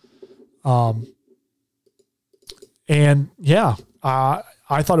 And yeah, I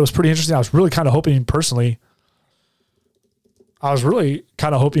thought it was pretty interesting. I was really kind of hoping personally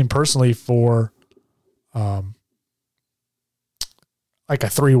for a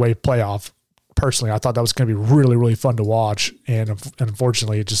 3-way playoff. Personally, I thought that was going to be really, really fun to watch, and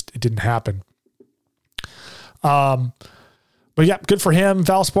unfortunately, it didn't happen. But yeah, good for him,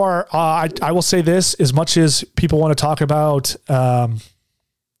 Valspar. I will say this: as much as people want to talk about that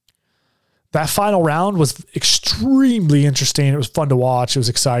final round, was extremely interesting. It was fun to watch. It was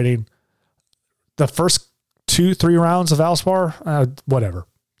exciting. The first 2-3 rounds of Valspar, whatever.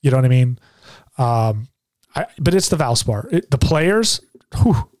 You know what I mean? But it's the Valspar. The players,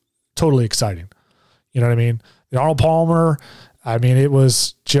 totally exciting. You know what I mean? The Arnold Palmer, I mean, it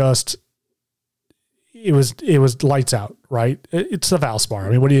was lights out, right? It's the Valspar.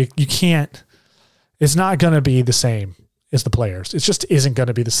 I mean, you can't, it's not going to be the same as the players. It just isn't going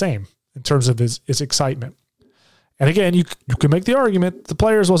to be the same in terms of his excitement. And again, you can make the argument the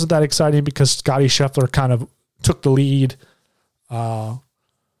players wasn't that exciting because Scottie Scheffler kind of took the lead a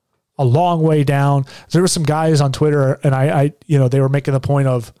long way down. There were some guys on Twitter, and I they were making the point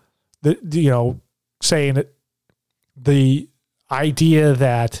of saying that the idea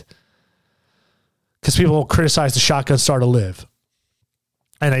that, because people criticize the shotgun start to LIV,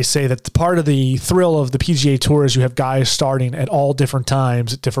 and I say that part of the thrill of the PGA Tour is you have guys starting at all different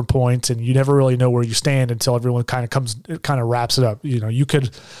times at different points, and you never really know where you stand until everyone kind of wraps it up. You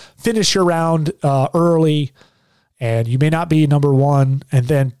could finish your round early, and you may not be number one, and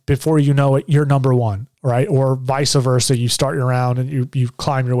then before you know it, you're number one, right? Or vice versa. You start your round and you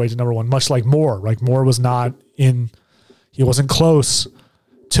climb your way to number one, much like Moore. Like Moore was not he wasn't close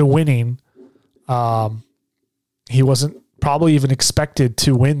to winning. He wasn't probably even expected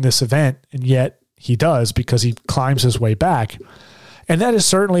to win this event, and yet he does because he climbs his way back. And that is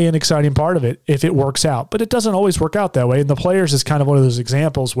certainly an exciting part of it if it works out, but it doesn't always work out that way. And the players is kind of one of those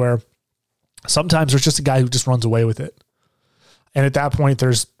examples where sometimes there's just a guy who just runs away with it. And at that point,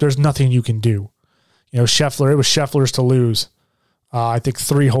 there's nothing you can do. Scheffler, it was Scheffler's to lose. I think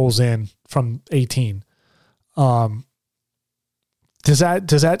 3 holes in from 18. Does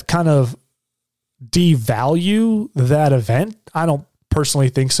that kind of devalue that event? I don't personally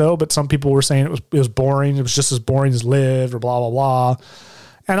think so, but some people were saying it was boring. It was just as boring as LIV or blah, blah, blah.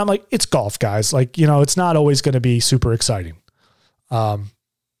 And I'm like, it's golf, guys. It's not always going to be super exciting.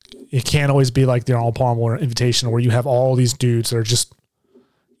 It can't always be like the Arnold Palmer Invitational where you have all these dudes that are just,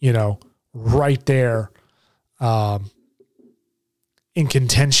 right there in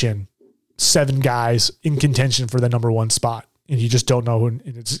contention, 7 guys in contention for the number 1 spot. And you just don't know, and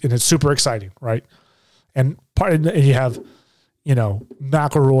it's super exciting, right? And you have,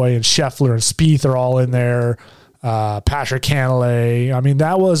 McIlroy and Scheffler and Spieth are all in there. Patrick Cantlay. I mean,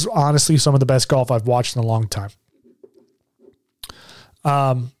 that was honestly some of the best golf I've watched in a long time.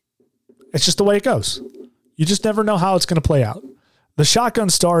 It's just the way it goes. You just never know how it's going to play out. The shotgun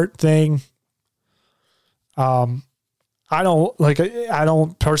start thing, I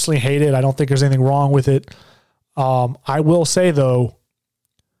don't personally hate it. I don't think there's anything wrong with it. I will say, though,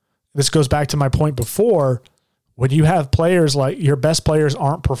 this goes back to my point before, when you have players like your best players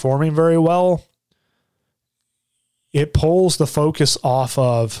aren't performing very well, it pulls the focus off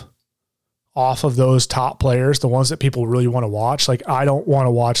of those top players, the ones that people really want to watch. Like, I don't want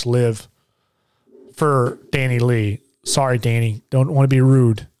to watch LIV for Danny Lee. Sorry, Danny. Don't want to be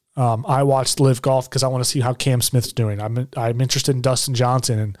rude. I watched LIV Golf because I want to see how Cam Smith's doing. I'm interested in Dustin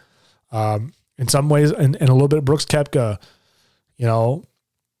Johnson and in some ways and a little bit of Brooks Koepka. You know,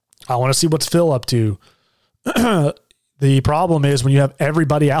 I want to see what's Phil up to. The problem is when you have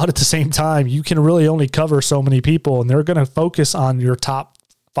everybody out at the same time, you can really only cover so many people, and they're going to focus on your top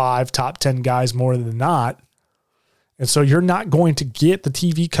 5, top 10 guys more than not. And so you're not going to get the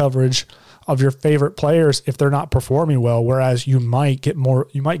TV coverage of your favorite players if they're not performing well. Whereas you might get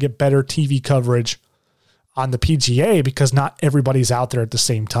better TV coverage on the PGA because not everybody's out there at the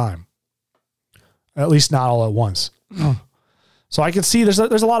same time. At least not all at once. So I can see there's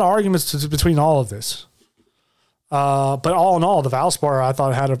a lot of arguments between all of this. But all in all, the Valspar, I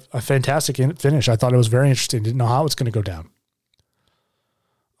thought had a fantastic finish. I thought it was very interesting. Didn't know how it's going to go down.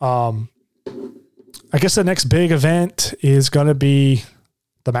 I guess the next big event is going to be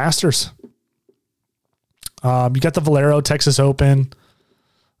the Masters. You got the Valero Texas Open,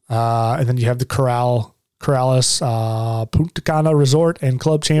 and then you have the Corrales Punta Cana Resort and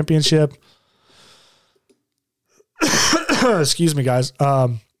Club Championship. Excuse me, guys.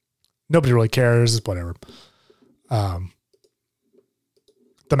 Nobody really cares. It's whatever. The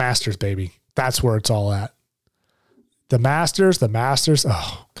Masters, baby. That's where it's all at. The Masters.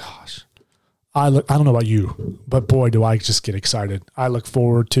 Oh gosh. I don't know about you, but boy, do I just get excited. I look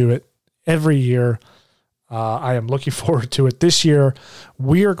forward to it every year. I am looking forward to it this year.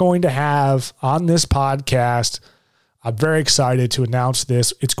 We are going to have on this podcast, I'm very excited to announce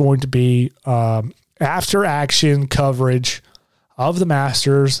this. It's going to be after action coverage of the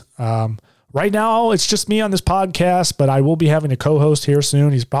Masters. Right now, it's just me on this podcast, but I will be having a co-host here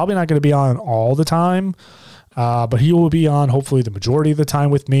soon. He's probably not going to be on all the time, but he will be on hopefully the majority of the time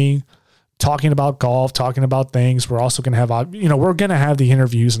with me, talking about golf, talking about things. We're also going to have, we're going to have the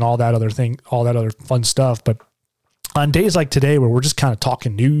interviews and all that other fun stuff. But on days like today, where we're just kind of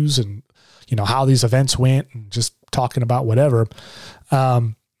talking news and, how these events went and just talking about whatever,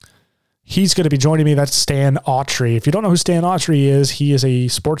 he's going to be joining me. That's Stan Autry. If you don't know who Stan Autry is, he is a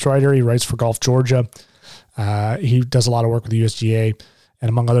sports writer. He writes for Golf Georgia. He does a lot of work with the USGA and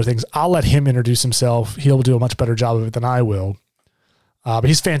among other things. I'll let him introduce himself. He'll do a much better job of it than I will. But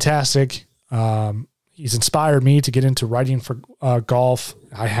he's fantastic. He's inspired me to get into writing for golf.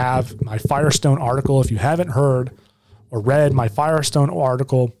 I have my Firestone article. If you haven't heard or read my Firestone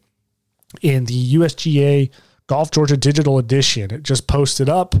article in the USGA Golf Georgia Digital Edition, it just posted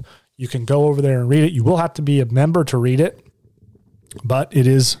up. You can go over there and read it. You will have to be a member to read it, but it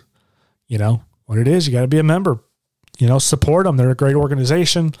is, what it is. You got to be a member, support them. They're a great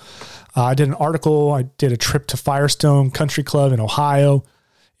organization. I did an article. I did a trip to Firestone Country Club in Ohio.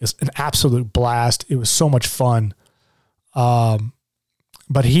 It's an absolute blast. It was so much fun.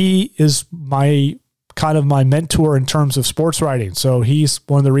 But he is my mentor in terms of sports writing. So he's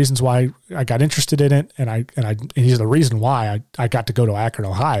one of the reasons why I got interested in it. And he's the reason why I got to go to Akron,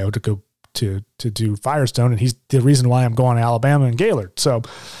 Ohio to go to do Firestone. And he's the reason why I'm going to Alabama and Gaylord. So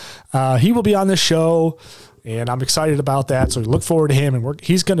he will be on this show and I'm excited about that. So we look forward to him, and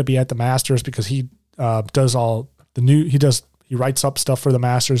he's going to be at the Masters because he does all the new, he writes up stuff for the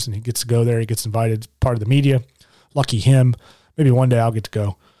Masters and he gets to go there. He gets invited, part of the media. Lucky him. Maybe one day I'll get to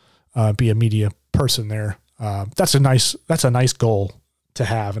go be a media person there. That's a nice goal to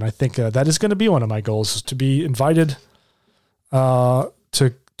have. And I think that is going to be one of my goals, is to be invited to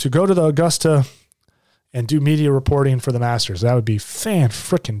go to the Augusta and do media reporting for the Masters. That would be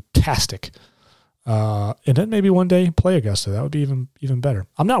fan-frickin-tastic. And then maybe one day play Augusta. That would be even better.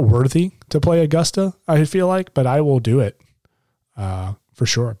 I'm not worthy to play Augusta, I feel like, but I will do it for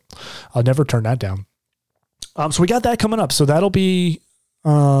sure. I'll never turn that down. So we got that coming up. So that'll be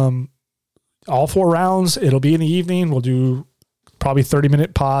all 4 rounds. It'll be in the evening. We'll do probably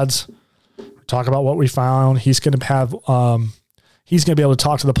 30-minute pods. Talk about what we found. He's going to have he's going to be able to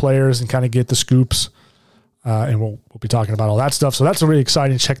talk to the players and kind of get the scoops. And we'll be talking about all that stuff. So that's really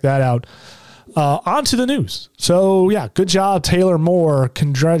exciting. Check that out. On to the news. So, yeah, good job, Taylor Moore.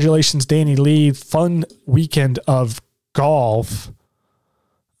 Congratulations, Danny Lee. Fun weekend of golf.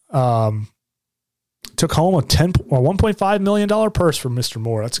 Took home a $1.5 million purse from Mr.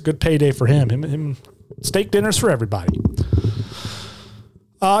 Moore. That's a good payday for him. Him steak dinners for everybody.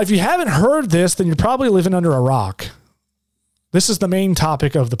 If you haven't heard this, then you're probably living under a rock. This is the main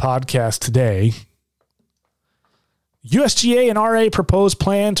topic of the podcast today. USGA and RA propose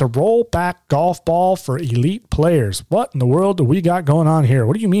plan to roll back golf ball for elite players. What in the world do we got going on here?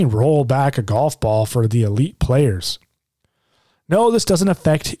 What do you mean roll back a golf ball for the elite players? No, this doesn't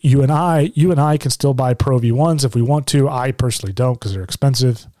affect you and I. You and I can still buy Pro V1s if we want to. I personally don't because they're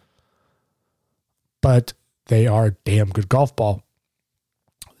expensive. But they are a damn good golf ball.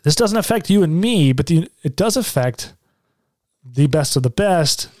 This doesn't affect you and me, but it does affect the best of the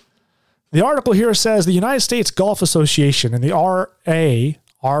best. The article here says the United States Golf Association and the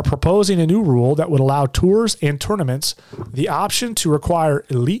RA are proposing a new rule that would allow tours and tournaments the option to require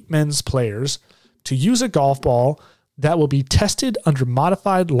elite men's players to use a golf ball that will be tested under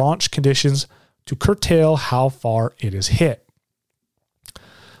modified launch conditions to curtail how far it is hit.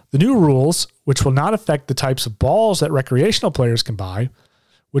 The new rules, which will not affect the types of balls that recreational players can buy,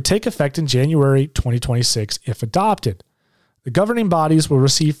 would take effect in January 2026 if adopted. The governing bodies will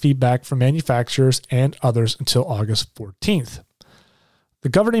receive feedback from manufacturers and others until August 14th. The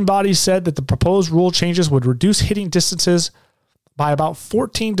governing bodies said that the proposed rule changes would reduce hitting distances by about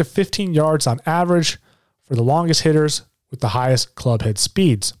 14 to 15 yards on average for the longest hitters with the highest club head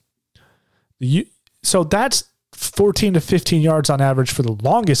speeds. So that's 14 to 15 yards on average for the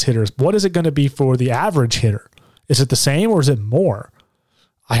longest hitters. What is it going to be for the average hitter? Is it the same or is it more?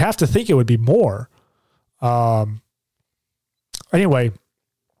 I have to think it would be more. Anyway,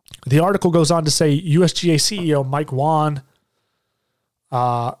 the article goes on to say USGA CEO Mike Wan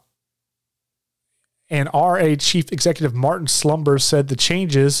and RA Chief Executive Martin Slumbers said the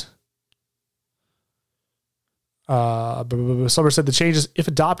changes. Slumbers said the changes, if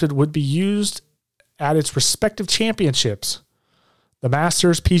adopted, would be used at its respective championships. The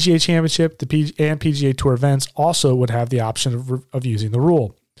Masters, PGA Championship, and PGA Tour events also would have the option of using the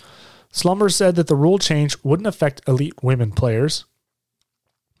rule. Slumbers said that the rule change wouldn't affect elite women players.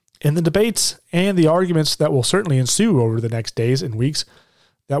 In the debates and the arguments that will certainly ensue over the next days and weeks,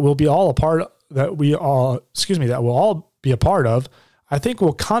 that will all be a part of, I think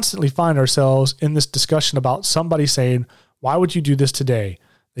we'll constantly find ourselves in this discussion about somebody saying, "Why would you do this today?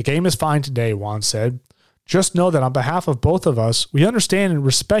 The game is fine today," Juan said. "Just know that on behalf of both of us, we understand and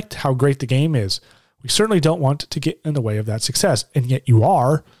respect how great the game is. We certainly don't want to get in the way of that success." And yet you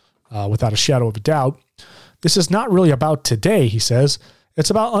are, without a shadow of a doubt. "This is not really about today," he says. "It's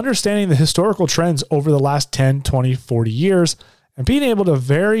about understanding the historical trends over the last 10, 20, 40 years and being able to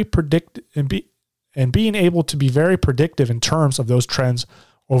being able to be very predictive in terms of those trends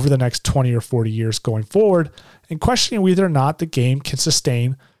over the next 20 or 40 years going forward, and questioning whether or not the game can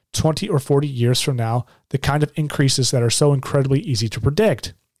sustain 20 or 40 years from now the kind of increases that are so incredibly easy to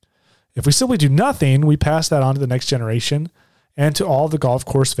predict. If we simply do nothing, we pass that on to the next generation and to all the golf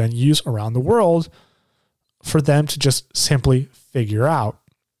course venues around the world for them to just simply figure out."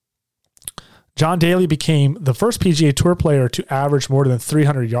 John Daly became the first PGA Tour player to average more than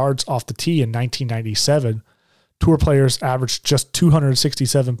 300 yards off the tee in 1997. Tour players averaged just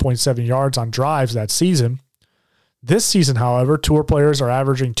 267.7 yards on drives that season. This season, however, tour players are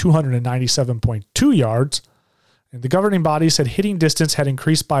averaging 297.2 yards, and the governing body said hitting distance had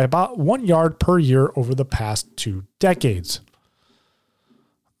increased by about 1 yard per year over the past 2 decades.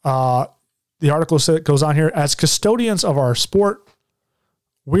 The article goes on here, "As custodians of our sport,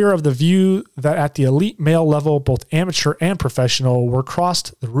 we're of the view that at the elite male level, both amateur and professional, we've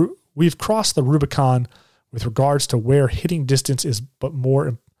crossed the Rubicon with regards to where hitting distance is, but more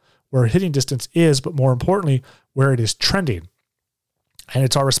importantly, where it is trending. And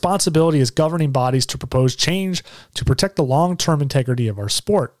it's our responsibility as governing bodies to propose change to protect the long-term integrity of our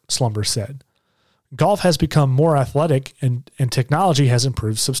sport," Slumber said. "Golf has become more athletic and technology has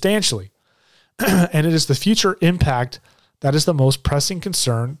improved substantially. And it is the future impact that is the most pressing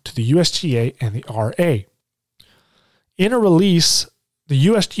concern to the USGA and the RA." In a release, the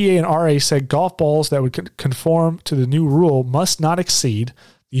USGA and RA said golf balls that would conform to the new rule must not exceed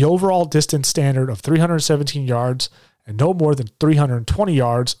the overall distance standard of 317 yards and no more than 320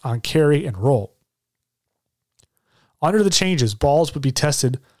 yards on carry and roll. Under the changes, balls would be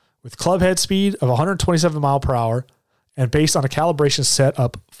tested with club head speed of 127 mile per hour and based on a calibration set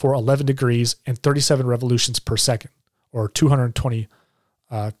up for 11 degrees and 37 revolutions per second, or 2,220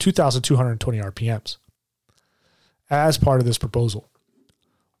 RPMs, as part of this proposal.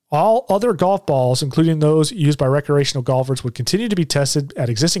 All other golf balls, including those used by recreational golfers, would continue to be tested at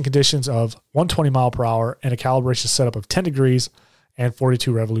existing conditions of 120 mile per hour and a calibration setup of 10 degrees and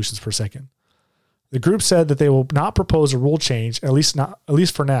 42 revolutions per second. The group said that they will not propose a rule change, at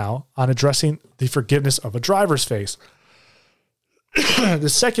least for now, on addressing the forgiveness of a driver's face. The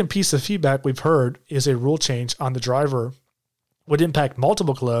second piece of feedback we've heard is a rule change on the driver would impact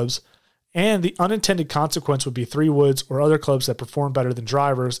multiple clubs, and the unintended consequence would be 3 woods or other clubs that perform better than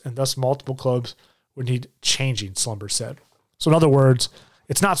drivers, and thus multiple clubs would need changing, Slumber said. So in other words,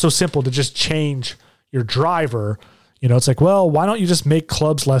 it's not so simple to just change your driver. You know, it's like, well, why don't you just make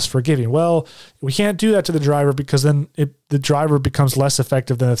clubs less forgiving? Well, we can't do that to the driver because then the driver becomes less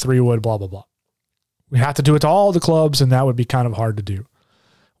effective than a 3-wood, blah, blah, blah. We have to do it to all the clubs, and that would be kind of hard to do.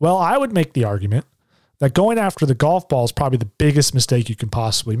 Well, I would make the argument that going after the golf ball is probably the biggest mistake you can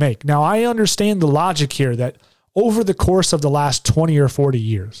possibly make. Now, I understand the logic here that over the course of the last 20 or 40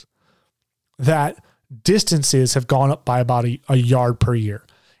 years, that distances have gone up by about a yard per year.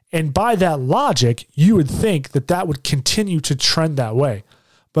 And by that logic, you would think that that would continue to trend that way.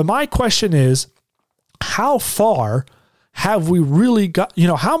 But my question is, how far have we really got,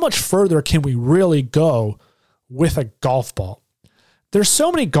 how much further can we really go with a golf ball? There's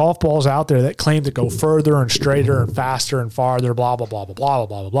so many golf balls out there that claim to go further and straighter and faster and farther, blah, blah, blah, blah, blah,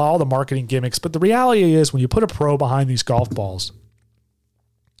 blah, blah, blah, all the marketing gimmicks. But the reality is when you put a pro behind these golf balls,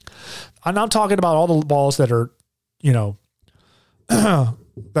 and I'm talking about all the balls that are,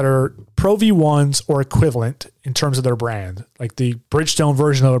 that are Pro V1s or equivalent in terms of their brand, like the Bridgestone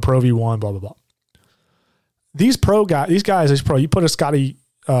version of a Pro V1, blah, blah, blah. These guys, you put a Scotty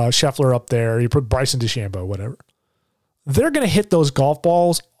Scheffler up there, you put Bryson DeChambeau, whatever. They're going to hit those golf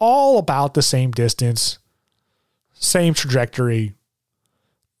balls all about the same distance, same trajectory,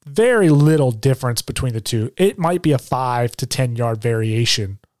 very little difference between the two. It might be a 5 to 10 yard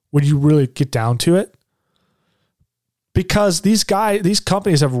variation when you really get down to it. Because these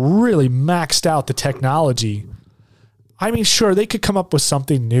companies have really maxed out the technology. I mean, sure, they could come up with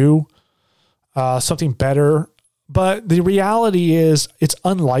something new, something better, but the reality is it's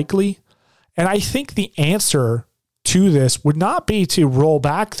unlikely. And I think the answer to this would not be to roll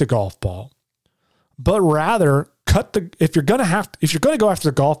back the golf ball, but rather if you're going to go after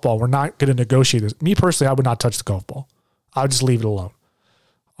the golf ball, we're not going to negotiate this. Me personally, I would not touch the golf ball. I would just leave it alone.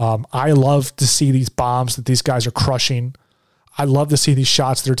 I love to see these bombs that these guys are crushing. I love to see these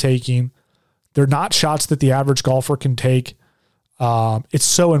shots they're taking. They're not shots that the average golfer can take. It's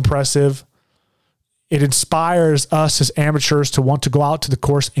so impressive. It inspires us as amateurs to want to go out to the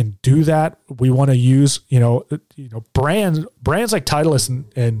course and do that. We want to use, brands like Titleist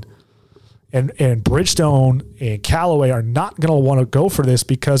and Bridgestone and Callaway are not going to want to go for this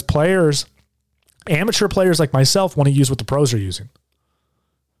because amateur players like myself want to use what the pros are using,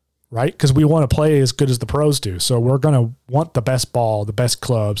 right? Because we want to play as good as the pros do. So we're going to want the best ball, the best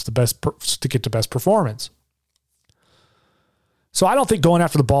clubs, to get the best performance. So I don't think going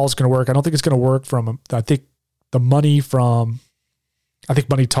after the ball is going to work. I don't think it's going to work I think money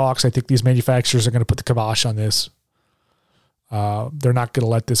talks. I think these manufacturers are going to put the kibosh on this. They're not going to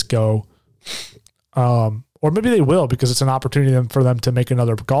let this go. Or maybe they will because it's an opportunity for them to make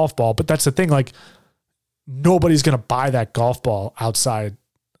another golf ball. But that's the thing. Like nobody's going to buy that golf ball outside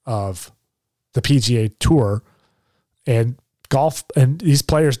of the PGA Tour, and these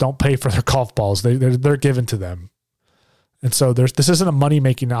players don't pay for their golf balls. They're given to them. And so this isn't a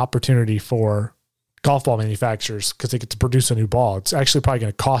money-making opportunity for golf ball manufacturers because they get to produce a new ball. It's actually probably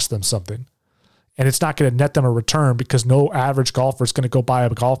going to cost them something. And it's not going to net them a return because no average golfer is going to go buy a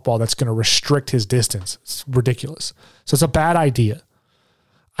golf ball that's going to restrict his distance. It's ridiculous. So it's a bad idea.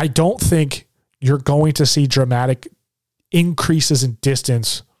 I don't think you're going to see dramatic increases in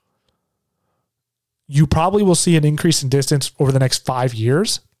distance. You probably will see an increase in distance over the next 5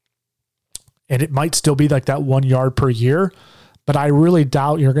 years. And it might still be like that 1 yard per year, but I really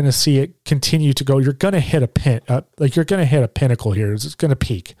doubt you're going to see it continue to go. You're going to hit you're going to hit a pinnacle here. It's going to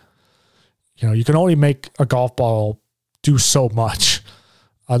peak. You can only make a golf ball do so much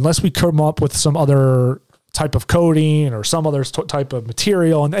unless we come up with some other type of coating or some other type of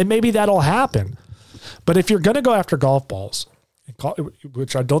material. And maybe that'll happen. But if you're going to go after golf balls,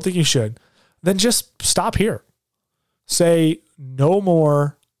 which I don't think you should, then just stop here. Say no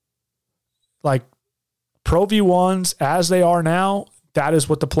more. Like Pro V1s as they are now, that is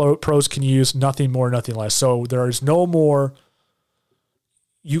what the pros can use, nothing more, nothing less. So there is no more.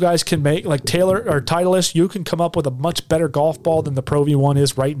 You guys can make, like Taylor or Titleist, you can come up with a much better golf ball than the Pro V1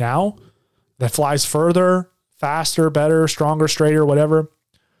 is right now that flies further, faster, better, stronger, straighter, whatever.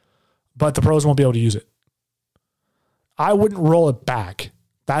 But the pros won't be able to use it. I wouldn't roll it back.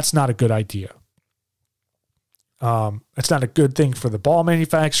 That's not a good idea. It's not a good thing for the ball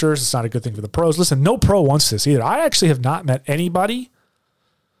manufacturers. It's not a good thing for the pros. Listen, no pro wants this either. I actually have not met anybody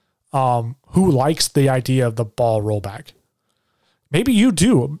who likes the idea of the ball rollback. Maybe you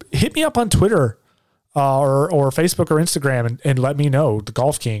do. Hit me up on Twitter or Facebook or Instagram and let me know, the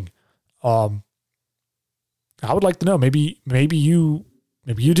Golf King. I would like to know. Maybe you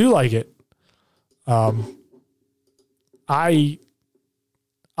do like it.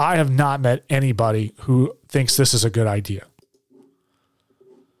 I have not met anybody who thinks this is a good idea.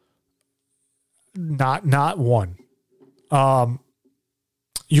 Not one.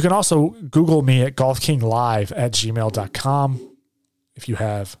 You can also Google me at golfkinglive@gmail.com if you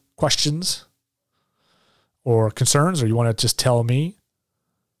have questions or concerns, or you want to just tell me.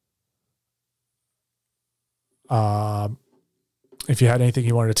 If you had anything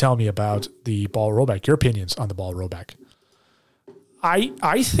you wanted to tell me about the ball rollback, your opinions on the ball rollback.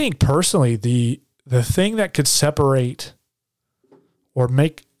 I think personally the thing that could separate or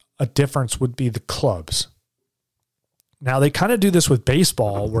make a difference would be the clubs. Now they kind of do this with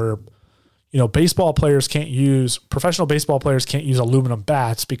baseball where, professional baseball players can't use aluminum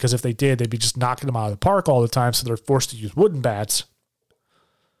bats because if they did, they'd be just knocking them out of the park all the time. So they're forced to use wooden bats.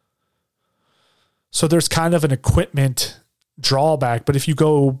 So there's kind of an equipment drawback, but if you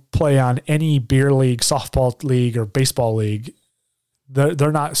go play on any beer league, softball league, or baseball league,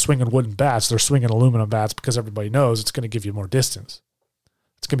 they're not swinging wooden bats. They're swinging aluminum bats because everybody knows it's going to give you more distance.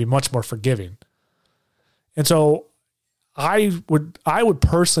 It's going to be much more forgiving. And so I would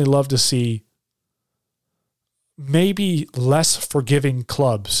personally love to see maybe less forgiving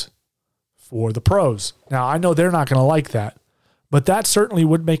clubs for the pros. Now, I know they're not going to like that, but that certainly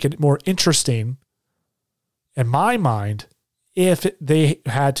would make it more interesting in my mind if they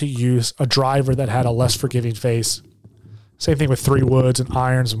had to use a driver that had a less forgiving face. Same thing with 3 woods and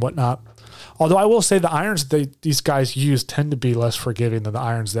irons and whatnot. Although I will say the irons that these guys use tend to be less forgiving than the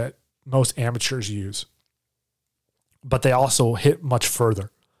irons that most amateurs use. But they also hit much further.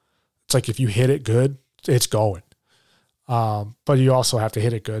 It's like if you hit it good, it's going. But you also have to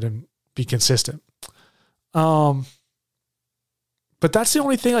hit it good and be consistent. But that's the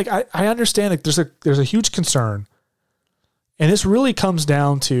only thing. Like I understand like there's a huge concern. And this really comes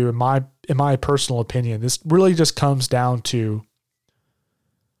down to, in my personal opinion, this really just comes down to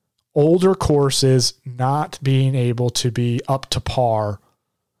older courses not being able to be up to par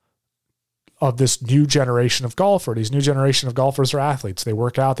of this new generation of golfer. These new generation of golfers are athletes. They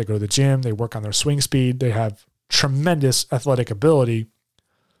work out, they go to the gym, they work on their swing speed, they have tremendous athletic ability.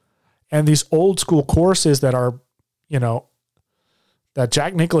 And these old school courses that are, that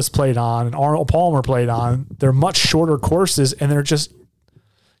Jack Nicklaus played on and Arnold Palmer played on, they're much shorter courses and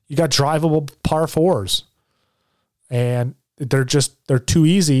you got drivable par 4s. And they're too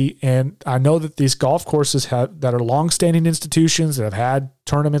easy. And I know that these golf courses that are long-standing institutions that have had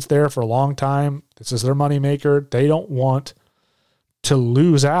tournaments there for a long time. This is their moneymaker. They don't want to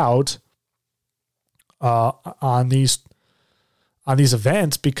lose out on these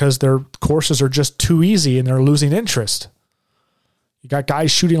events because their courses are just too easy and they're losing interest. You got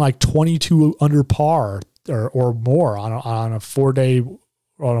guys shooting like 22 under par or more on a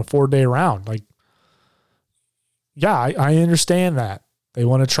 4-day round. Like, yeah, I understand that. They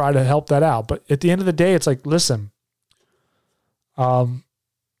want to try to help that out. But at the end of the day, it's like, listen, I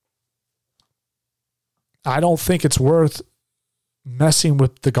don't think it's worth messing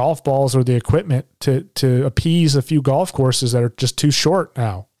with the golf balls or the equipment to appease a few golf courses that are just too short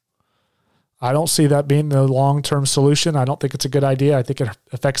now. I don't see that being the long-term solution. I don't think it's a good idea. I think it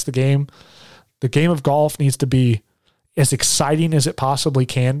affects the game. The game of golf needs to be as exciting as it possibly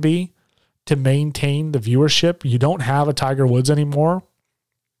can be to maintain the viewership. You don't have a Tiger Woods anymore.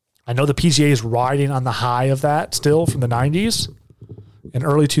 I know the PGA is riding on the high of that still from the 90s and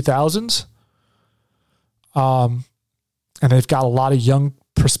early 2000s. And they've got a lot of young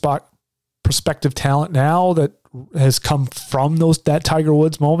prospective talent now that has come from that Tiger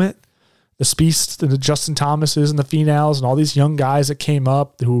Woods moment. The Spieths, the Justin Thomases and the Finals and all these young guys that came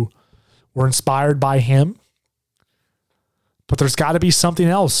up who were inspired by him. But there's got to be something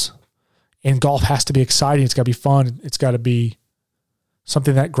else. And golf has to be exciting. It's got to be fun. It's got to be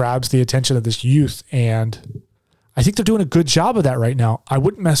something that grabs the attention of this youth. And I think they're doing a good job of that right now. I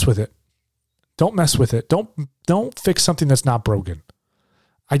wouldn't mess with it. Don't mess with it. Don't fix something that's not broken.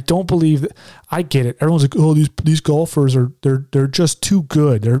 I don't believe that. I get it. Everyone's like, oh, these golfers they're just too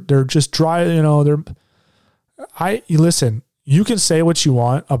good. They're just dry. Listen, you can say what you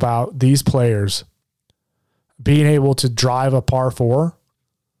want about these players being able to drive a par 4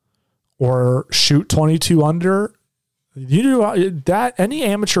 or shoot 22 under You do that. Any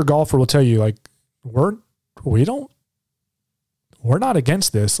amateur golfer will tell you, like, we're not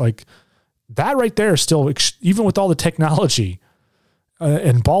against this. Like, that right there is still, even with all the technology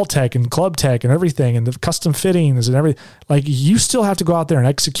and ball tech and club tech and everything and the custom fittings and everything, like, you still have to go out there and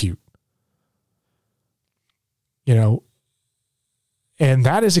execute, you know, and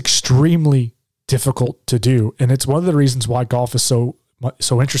that is extremely difficult to do. And it's one of the reasons why golf is so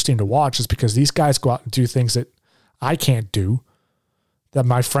interesting to watch, is because these guys go out and do things that I can't do, that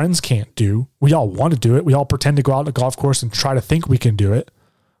my friends can't do. We all want to do it. We all pretend to go out on a golf course and try to think we can do it,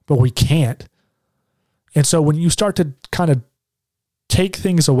 but we can't. And so when you start to kind of take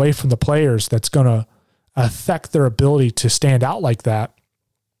things away from the players that's going to affect their ability to stand out like that,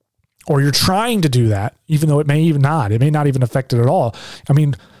 or you're trying to do that, even though it may not even affect it at all. I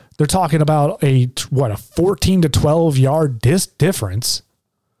mean, they're talking about a 14 to 12 yard difference.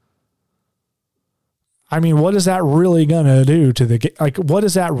 I mean, what is that really going to do to the, like, what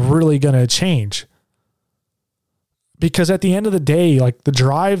is that really going to change? Because at the end of the day, like, the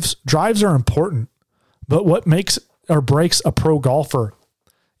drives are important, but what makes or breaks a pro golfer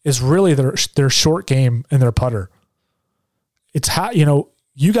is really their short game and their putter. It's how, you know,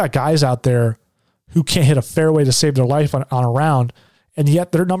 you got guys out there who can't hit a fairway to save their life on a round, and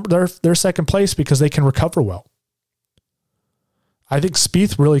yet they're second place because they can recover well. I think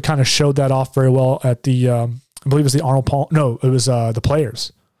Spieth really kind of showed that off very well at the, I believe it was the Arnold Palmer. No, it was the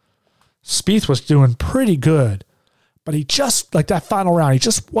Players. Spieth was doing pretty good, but he just, like, that final round, he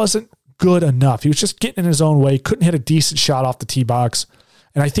just wasn't good enough. He was just getting in his own way, couldn't hit a decent shot off the tee box.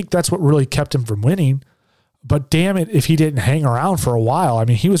 And I think that's what really kept him from winning. But damn it, if he didn't hang around for a while, I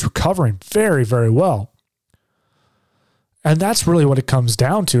mean, he was recovering very, very well. And that's really what it comes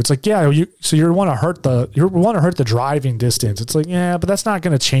down to. It's like, yeah, you want to hurt the driving distance. It's like, yeah, but that's not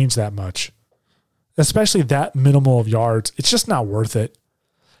going to change that much, especially that minimal of yards. It's just not worth it.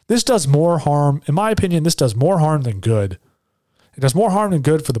 This does more harm, in my opinion. This does more harm than good. It does more harm than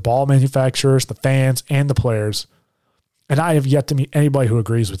good for the ball manufacturers, the fans, and the players. And I have yet to meet anybody who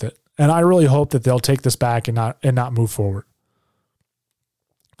agrees with it. And I really hope that they'll take this back and not move forward.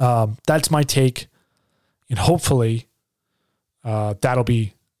 That's my take, and hopefully that'll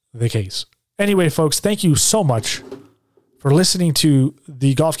be the case. Anyway, folks, thank you so much for listening to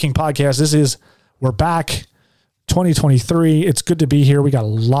the Golf King podcast. We're back, 2023. It's good to be here. We got a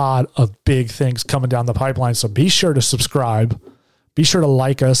lot of big things coming down the pipeline, so be sure to subscribe. Be sure to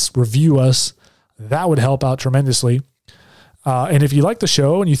like us, review us. That would help out tremendously. And if you like the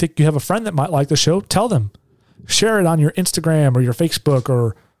show and you think you have a friend that might like the show, tell them. Share it on your Instagram or your Facebook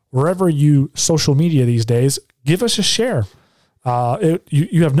or wherever you social media these days. Give us a share.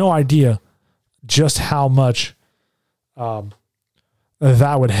 You have no idea just how much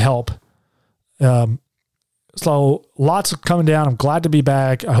that would help. So lots of coming down. I'm glad to be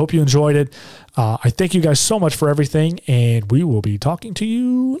back. I hope you enjoyed it. I thank you guys so much for everything, and we will be talking to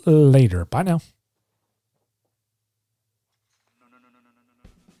you later. Bye now.